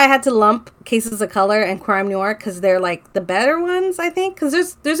so that's why I had to lump Cases of Color and Crime Noir, because they're like the better ones, I think,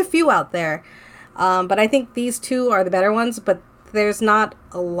 because there's a few out there, but I think these two are the better ones, but there's not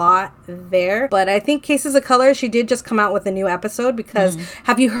a lot there. But I think Cases of Color, she did just come out with a new episode, because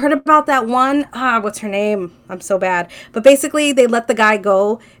have you heard about that one? What's her name? I'm so bad. But basically they let the guy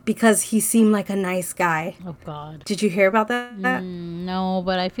go because he seemed like a nice guy. Oh God. Did you hear about that? No,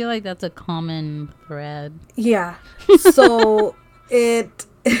 but I feel like that's a common thread. Yeah. So I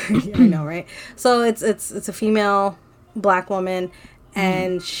know, right? So it's a female black woman,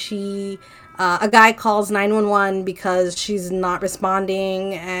 and she a guy calls 911 because she's not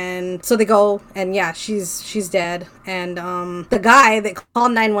responding, and so they go, and yeah, she's dead. And the guy that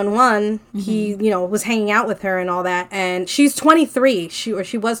called 911, he, you know, was hanging out with her and all that, and she's 23.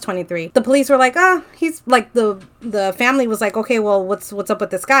 She was 23. The police were like, he's like, the family was like, okay, well, what's up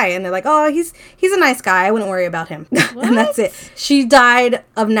with this guy? And they're like, he's a nice guy, I wouldn't worry about him. And that's it. She died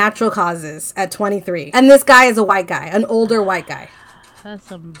of natural causes at 23, and this guy is a white guy, an older white guy. That's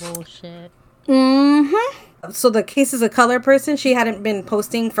some bullshit. So the Cases of Color person, she hadn't been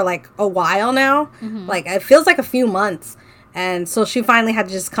posting for like a while now. Like, it feels like a few months. And so she finally had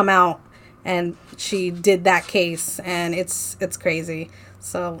to just come out, and she did that case, and it's crazy.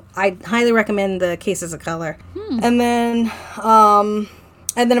 So I highly recommend the Cases of Color. And then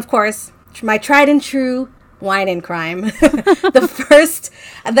of course, my tried and true Wine and Crime.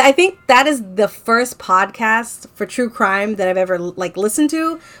 I think that is the first podcast for true crime that I've ever like listened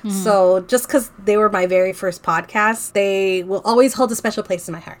to. So just because they were my very first podcast, they will always hold a special place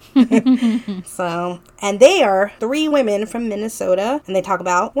in my heart. So, and they are 3 women from Minnesota, and they talk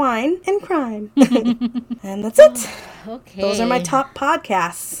about wine and crime. And that's it. Okay. Those are my top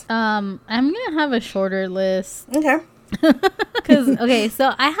podcasts. I'm gonna have a shorter list. Okay.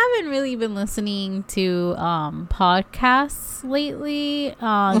 So I haven't really been listening to podcasts lately,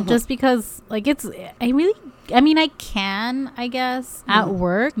 just because like I can, I guess, at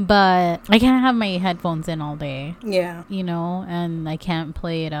work, but I can't have my headphones in all day. Yeah. You know, and I can't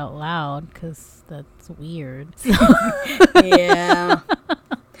play it out loud because that's weird. Yeah.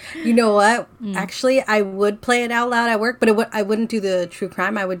 You know what? Actually, I would play it out loud at work, but I wouldn't do the true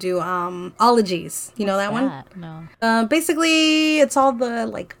crime. I would do ologies. You know that one? No. Basically, it's all the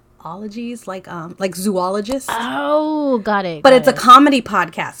like ologies, like zoologists. Oh, got it. But it's a comedy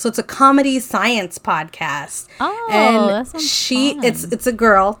podcast, so it's a comedy science podcast. Oh, and that sounds fun. It's a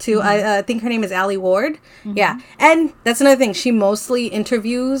girl too. I think her name is Allie Ward. Yeah, and that's another thing. She mostly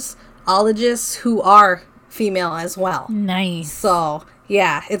interviews ologists who are female as well. Nice. So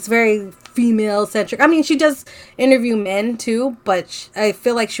yeah, it's very female centric. I mean, she does interview men too, but I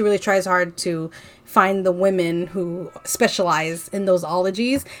feel like she really tries hard to find the women who specialize in those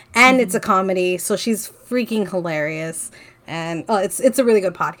ologies, and it's a comedy, so she's freaking hilarious. And it's a really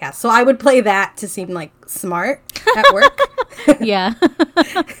good podcast. So I would play that to seem like smart at work. Yeah.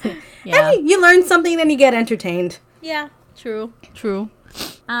 Yeah. And you learn something, then you get entertained. Yeah, true. So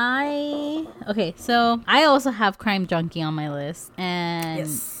I also have Crime Junkie on my list, and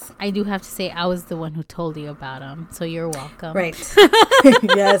yes, I do have to say I was the one who told you about them, so you're welcome. Right.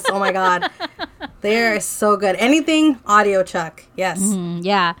 Yes. Oh my God, they're so good. Anything Audio Chuck. Yes.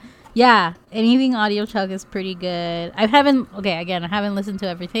 Yeah. Anything Audio Chuck is pretty good. I haven't listened to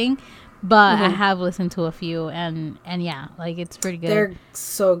everything, but I have listened to a few, and yeah, like it's pretty good. They're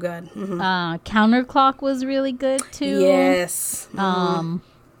so good, and yeah, like it's pretty good. They're so good. Counterclock was really good too. Yes.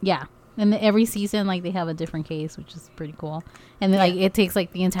 Yeah, and every season like they have a different case, which is pretty cool. And like it takes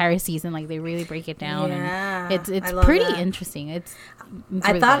like the entire season, like they really break it down. Yeah, and it's pretty interesting. It's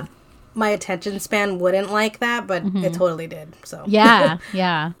I thought my attention span wouldn't like that, but it totally did. So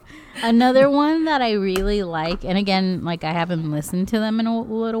yeah. Another one that I really like, and again, like I haven't listened to them in a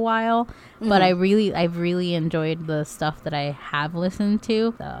little while, but I've really enjoyed the stuff that I have listened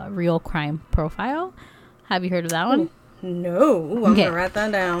to. The Real Crime Profile. Have you heard of that one? No. I'm gonna write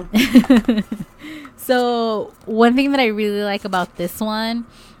that down. So one thing that I really like about this one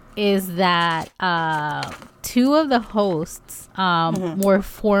is that two of the hosts were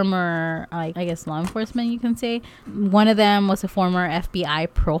former, I guess, law enforcement, you can say. One of them was a former FBI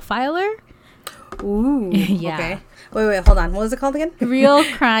profiler. Ooh. Yeah. Okay. Wait, hold on. What was it called again? Real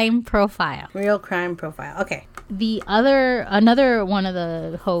Crime Profile. Real Crime Profile. Okay. Another one of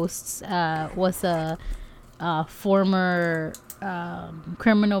the hosts was a former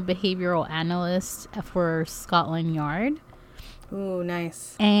criminal behavioral analyst for Scotland Yard. Ooh,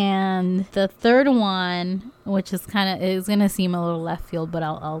 nice. And the third one, which is going to seem a little left field, but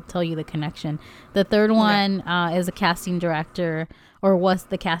I'll tell you the connection. The third one is a casting director, or was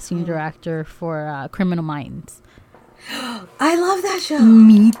the casting director for Criminal Minds. I love that show.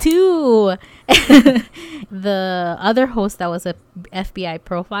 Me too. The other host that was a FBI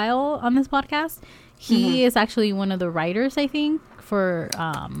profile on this podcast, he is actually one of the writers, I think, for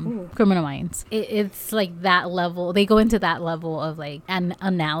Criminal Minds. It's like that level. They go into that level of like an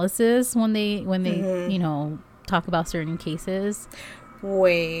analysis when they talk about certain cases.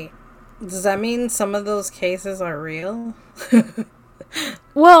 Wait, does that mean some of those cases are real?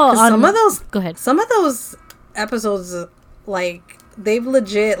 Well, go ahead. Some of those episodes, like, they've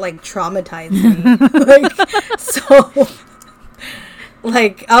legit like traumatized me. Like, so,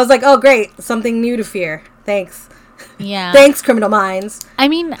 like, I was like, oh great, something new to fear. Thanks. Yeah. Thanks, Criminal Minds. I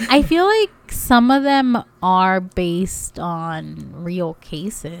mean, I feel like some of them are based on real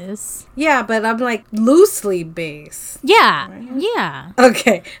cases. Yeah, but I'm like loosely based. Yeah. Right? Yeah.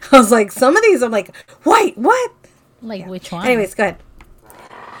 Okay. I was like, some of these I'm like, wait, what? Like which one? Anyways, go ahead.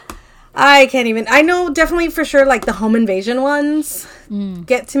 I can't even. I know definitely for sure like the home invasion ones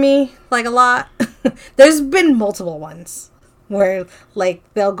get to me like a lot. There's been multiple ones where like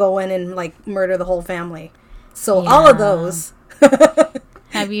they'll go in and like murder the whole family. So all of those.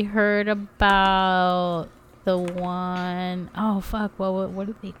 Have you heard about the one? Oh fuck! What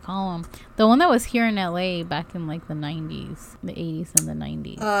did they call them? The one that was here in LA back in like the 90s, the 80s and the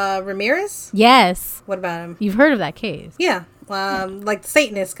 90s. Ramirez? Yes. What about him? You've heard of that case? Yeah. Like the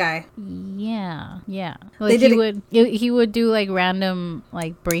Satanist guy. Yeah. Like he would do like random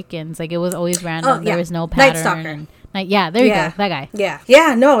like break-ins. Like it was always random. Oh, there was no pattern. Night Stalker. There you go. That guy.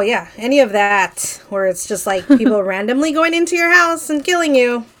 Yeah. Any of that where it's just like people randomly going into your house and killing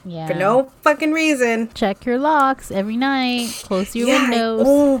you for no fucking reason. Check your locks every night. Close your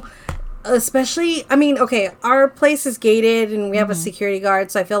windows. Especially, I mean, okay, our place is gated and we have a security guard,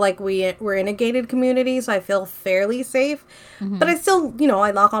 so I feel like we're in a gated community, so I feel fairly safe. But I still,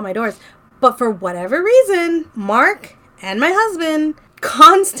 I lock all my doors. But for whatever reason, Mark and my husband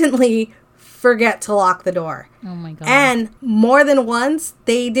constantly forget to lock the door. Oh my god. And more than once,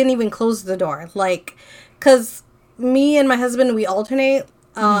 they didn't even close the door. Like, because me and my husband, we alternate.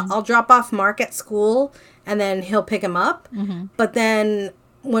 I'll drop off Mark at school and then he'll pick him up. But then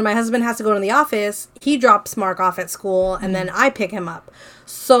when my husband has to go to the office, he drops Mark off at school and then I pick him up.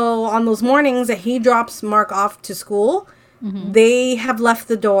 So on those mornings that he drops Mark off to school, they have left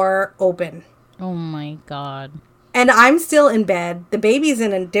the door open. Oh my god. And I'm still in bed. The baby's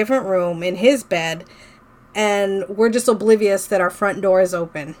in a different room in his bed. And we're just oblivious that our front door is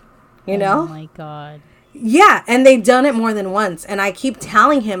open. You know? Oh my god. Yeah, and they've done it more than once. And I keep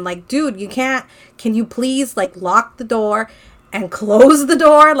telling him, like, dude, can you please, like, lock the door and close the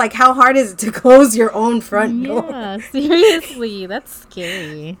door? Like, how hard is it to close your own front door? Yeah, seriously. That's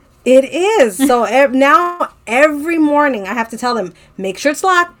scary. It is. So now every morning I have to tell them, make sure it's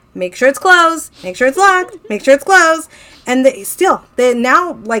locked, make sure it's closed, make sure it's locked, make sure it's closed. And they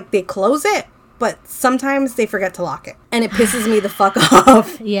now, like, they close it, but sometimes they forget to lock it. And it pisses me the fuck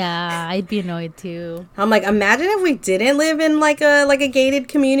off. Yeah, I'd be annoyed too. I'm like, imagine if we didn't live in like a gated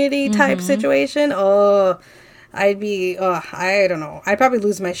community type situation. Oh, I don't know. I'd probably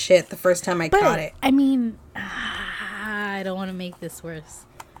lose my shit the first time I caught it. I mean, I don't want to make this worse.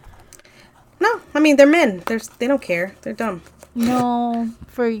 No, I mean, they're men. They don't care. They're dumb. No,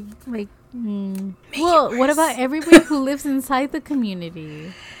 for like, well, what about everybody who lives inside the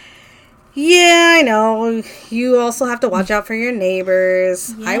community? Yeah, I know. You also have to watch out for your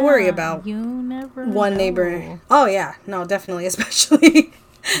neighbors. Yeah, I worry about you never one know. neighbor. Oh, yeah. No, definitely. Especially.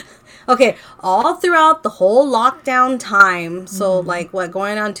 Okay, all throughout the whole lockdown time, so like what,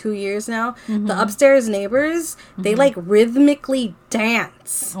 going on 2 years now, the upstairs neighbors, they like rhythmically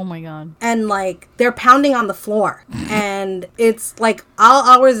dance. Oh my god. And like they're pounding on the floor. And it's like all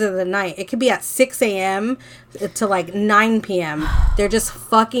hours of the night. It could be at 6 a.m. to like 9 p.m. They're just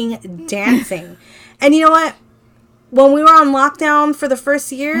fucking dancing. And you know what? When we were on lockdown for the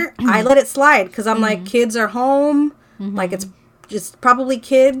first year, I let it slide because I'm like, kids are home. Like it's just probably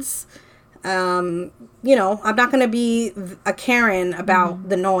kids. You know, I'm not going to be a Karen about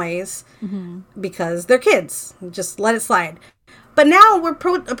the noise because they're kids. Just let it slide. But now we're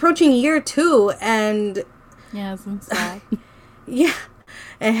approaching year 2 and... Yeah, it hasn't stopped. Yeah,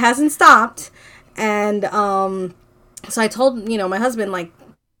 it hasn't stopped. And so I told, you know, my husband, like,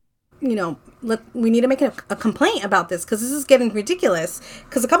 you know, we need to make a complaint about this because this is getting ridiculous.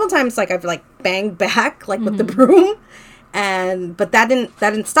 Because a couple times, like, I've, like, banged back, like, with the broom. But that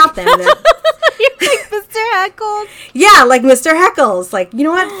didn't stop them. You're like Mr. Heckles. Yeah, like Mr. Heckles. Like, you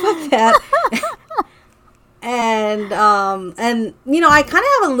know what? Fuck that. And you know, I kind of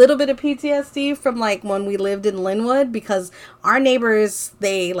have a little bit of PTSD from like when we lived in Linwood because our neighbors,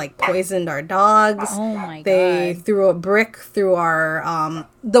 they like poisoned our dogs. Oh my god. They threw a brick through our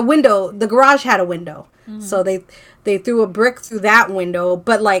the window. The garage had a window. So they threw a brick through that window,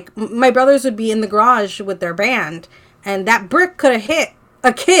 but like my brothers would be in the garage with their band and that brick could have hit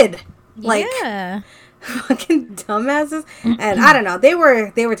a kid. Like, yeah. Fucking dumbasses. And I don't know, they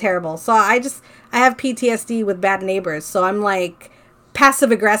were terrible. So I have PTSD with bad neighbors, so I'm like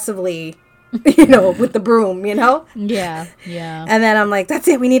passive aggressively, you know, with the broom, you know. Yeah. And then I'm like, that's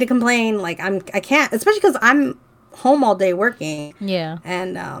it, we need to complain. Like I can't, especially because I'm home all day working. Yeah.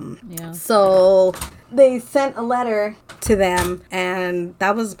 And so they sent a letter to them, and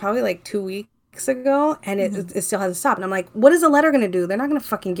that was probably like 2 weeks ago, and it still hasn't stopped. And I'm like, what is a letter gonna do? They're not gonna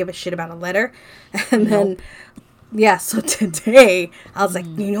fucking give a shit about a letter. And then yeah, so today I was like,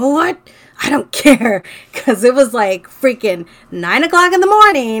 you know what, I don't care, because it was like freaking 9 o'clock in the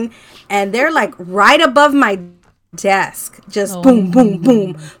morning and they're like right above my desk, just boom boom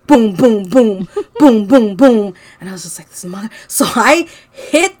boom boom boom boom boom boom boom, and I was just like, this mother. So I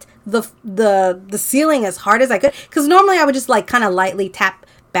hit the ceiling as hard as I could, because normally I would just like kind of lightly tap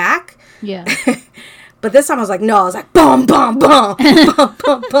back. Yeah. But this time I was like, no, I was like, boom, boom, boom, boom,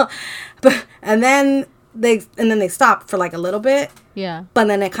 boom, boom. And then they stopped for like a little bit. Yeah. But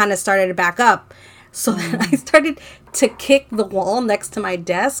then it kind of started to back up. So then I started to kick the wall next to my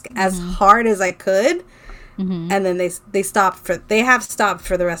desk as hard as I could. And then they stopped they have stopped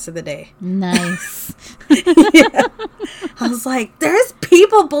for the rest of the day. Nice. Yeah. I was like, there's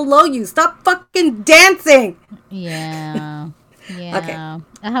people below you. Stop fucking dancing. Yeah. Yeah. Okay.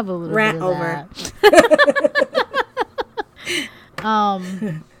 I have a little rant bit of over.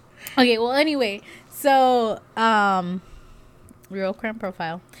 That. Okay, well anyway, so Real Crime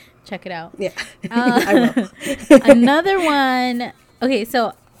Profile. Check it out. Yeah. I will. Another one. Okay,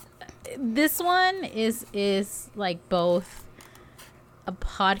 so this one is like both a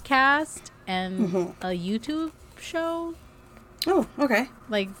podcast and a YouTube show. Oh, okay.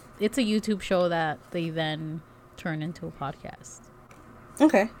 Like it's a YouTube show that they then turn into a podcast.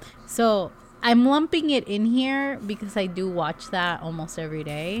 Okay. So I'm lumping it in here because I do watch that almost every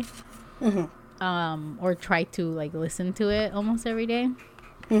day. Or try to like listen to it almost every day.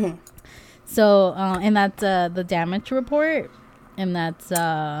 So and that's the Damage Report, and that's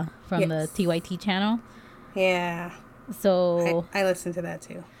from the TYT channel. Yeah. So I listen to that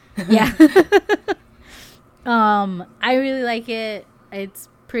too. Yeah. I really like it. It's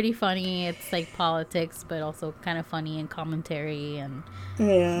pretty funny. It's like politics, but also kind of funny and commentary, and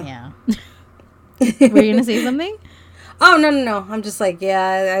yeah. Were you gonna say something? Oh, no. I'm just like,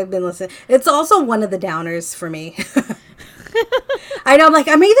 yeah, I've been listening. It's also one of the downers for me. I know, I'm like,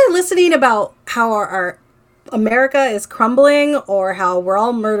 I'm either listening about how our America is crumbling or how we're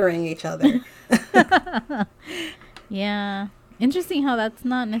all murdering each other. Yeah. Interesting how that's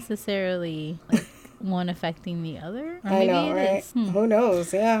not necessarily like one affecting the other. Or I know, right? Who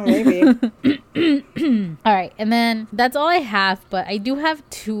knows? Yeah, maybe. All right, and then that's all I have, but I do have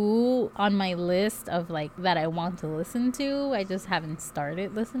 2 on my list of like that I want to listen to. I just haven't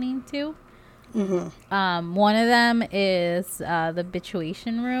started listening to. One of them is the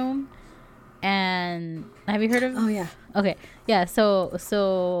Bitchuation Room, and have you heard of? Oh yeah. Okay, yeah. So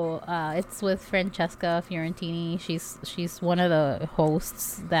it's with Francesca Fiorentini. She's one of the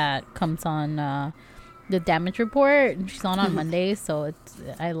hosts that comes on The Damage Report. She's on Mondays, so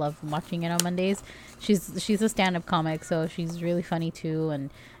I love watching it on Mondays. She's a stand-up comic, so she's really funny too. And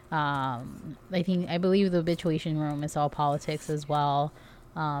I believe the Bitchuation Room is all politics as well.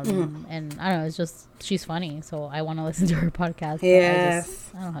 And I don't know, it's just she's funny, so I want to listen to her podcast. Yes,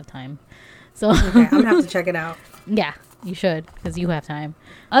 I don't have time, so okay, I'm gonna have to check it out. Yeah, you should, because you have time.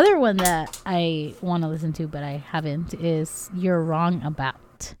 Other one that I want to listen to but I haven't is You're Wrong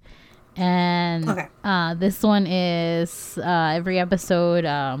About. And this one is every episode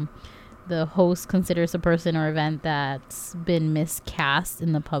the host considers a person or event that's been miscast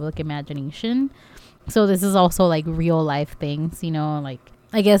in the public imagination. So this is also like real life things, you know, like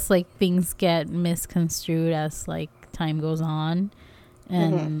I guess like things get misconstrued as like time goes on,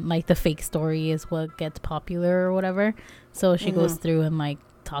 and like the fake story is what gets popular or whatever. So she goes through and like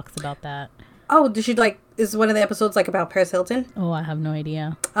talks about that. Oh, did she like, is one of the episodes like about Paris Hilton? Oh, I have no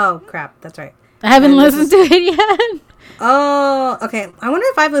idea. Oh, crap. That's right. I haven't listened to it yet. Oh, okay. I wonder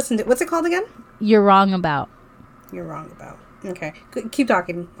if I've listened to, what's it called again? You're Wrong About. You're Wrong About. Okay. Keep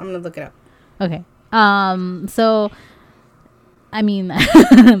talking. I'm going to look it up. Okay. So, I mean,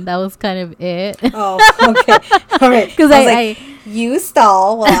 that was kind of it. Oh, okay. All right. Because I you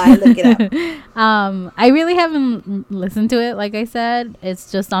stall while I look it up. I really haven't listened to it. Like I said,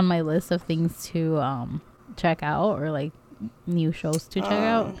 it's just on my list of things to check out, or like new shows to check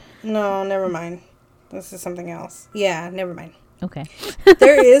out. No, never mind. This is something else. Yeah, never mind. Okay.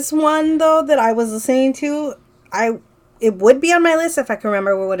 There is one though that I was listening to. It would be on my list if I can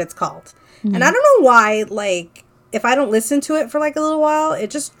remember what it's called. And I don't know why, like, if I don't listen to it for like a little while,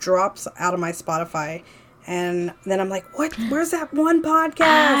 it just drops out of my Spotify. And then I'm like, what? Where's that one podcast?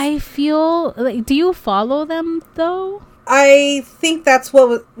 I feel like, do you follow them though? I think that's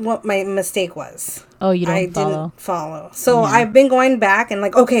what my mistake was. Oh, you don't I follow? Didn't follow. So I've been going back and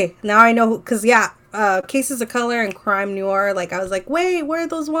like, okay, now I know, because Cases of Color and Crime Noir, like I was like, wait, where are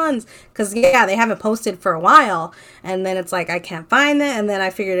those ones? Because they haven't posted for a while, and then it's like I can't find them, and then I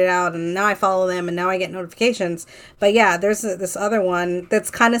figured it out, and now I follow them, and now I get notifications. But yeah, there's this other one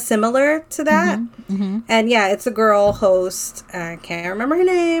that's kind of similar to that, and yeah, it's a girl host. I can't remember her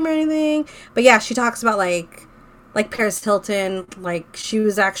name or anything, but yeah, she talks about like Paris Hilton, like she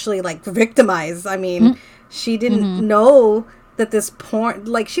was actually like victimized. I mean, she didn't know that this porn,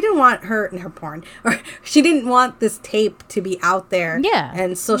 like she didn't want or she didn't want this tape to be out there. Yeah.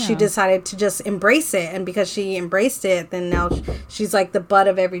 And so she decided to just embrace it. And because she embraced it, then now she's like the butt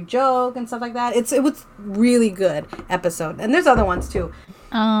of every joke and stuff like that. It was really good episode. And there's other ones too.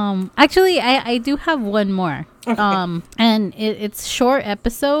 Actually, I do have one more. Okay. And it's short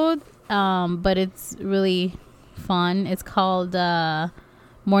episode, but it's really fun. It's called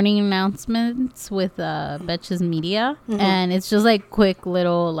Morning Announcements with Betches Media, and it's just like quick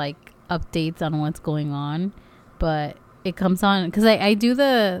little like updates on what's going on, but it comes on because I do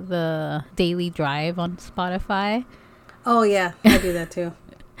the daily drive on Spotify. Oh yeah, I do that too.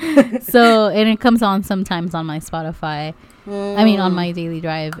 So, and it comes on sometimes on my Spotify. I mean on my daily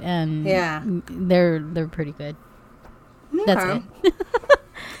drive, and yeah, they're pretty good. Okay.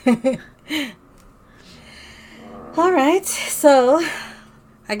 That's it. All right, so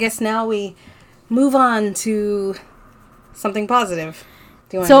I guess now we move on to something positive.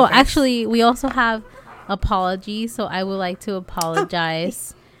 Do you want so actually, we also have apologies. So I would like to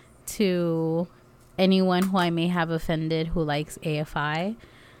apologize to anyone who I may have offended who likes AFI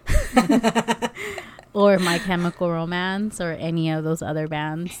or My Chemical Romance or any of those other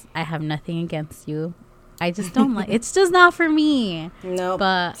bands. I have nothing against you. I just don't like. It's just not for me. No,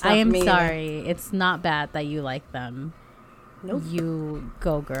 but I am sorry. It's not bad that you like them. Nope. You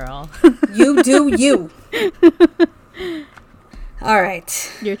go, girl. You do you. All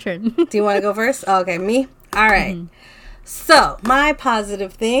right. Your turn. Do you want to go first? Oh, okay, me? All right. So, my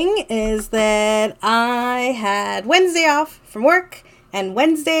positive thing is that I had Wednesday off from work. And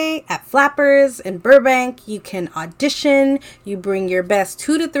Wednesday at Flappers in Burbank, you can audition. You bring your best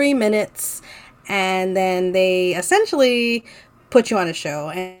 2 to 3 minutes. And then they essentially put you on a show.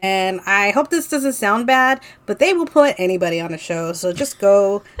 And I hope this doesn't sound bad, but they will put anybody on a show. So just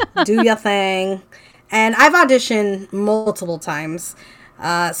go do your thing. And I've auditioned multiple times.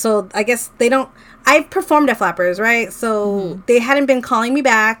 So I guess I've performed at Flappers, right? So they hadn't been calling me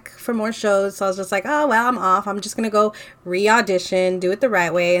back for more shows. So I was just like, oh, well, I'm off. I'm just going to go re-audition, do it the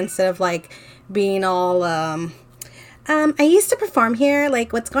right way instead of like being all, I used to perform here.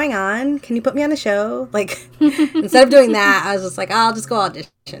 Like, what's going on? Can you put me on a show? Like, instead of doing that, I was just like, I'll just go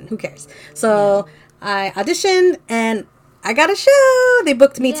audition. Who cares? So I auditioned and I got a show. They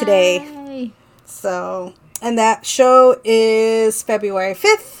booked me today. So, and that show is February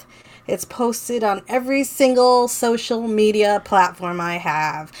 5th It's posted on every single social media platform I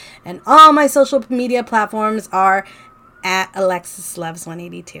have. And all my social media platforms are at Alexis Loves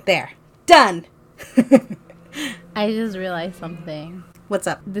 182. There. Done. I just realized something. What's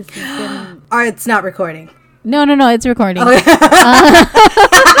up? This has been... Or it's not recording. No, it's recording. Okay.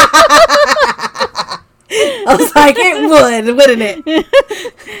 I was like, it would, wouldn't it?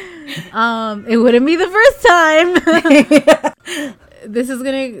 It wouldn't be the first time. This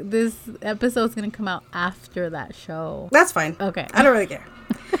episode's gonna come out after that show. That's fine. Okay. I don't really care.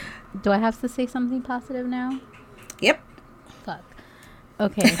 Do I have to say something positive now? Yep. Fuck.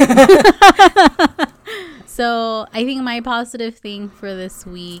 Okay. So I think my positive thing for this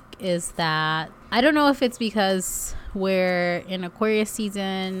week is that I don't know if it's because we're in Aquarius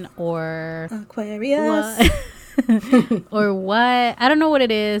season or Aquarius or what. I don't know what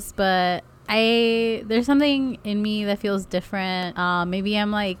it is, but there's something in me that feels different. Maybe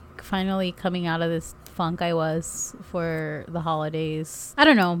I'm like finally coming out of this funk I was for the holidays. I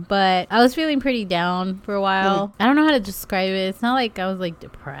don't know, but I was feeling pretty down for a while. I don't know how to describe it. It's not like I was like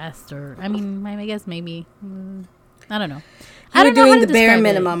depressed or I guess maybe I don't know. You were doing the bare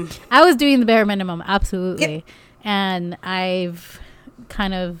minimum. I was doing the bare minimum, absolutely. Yep. And I've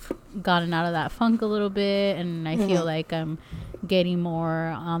kind of gotten out of that funk a little bit, and I feel like I'm getting more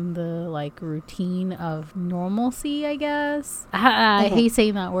on the like routine of normalcy, I guess. I hate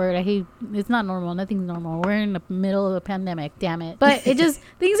saying that word. It's not normal. Nothing's normal. We're in the middle of a pandemic, damn it. But it just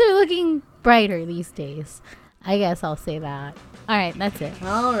things are looking brighter these days. I guess I'll say that. All right, that's it.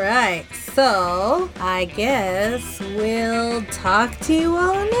 All right. So I guess we'll talk to you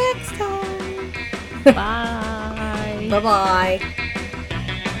all next time. Bye. Bye-bye.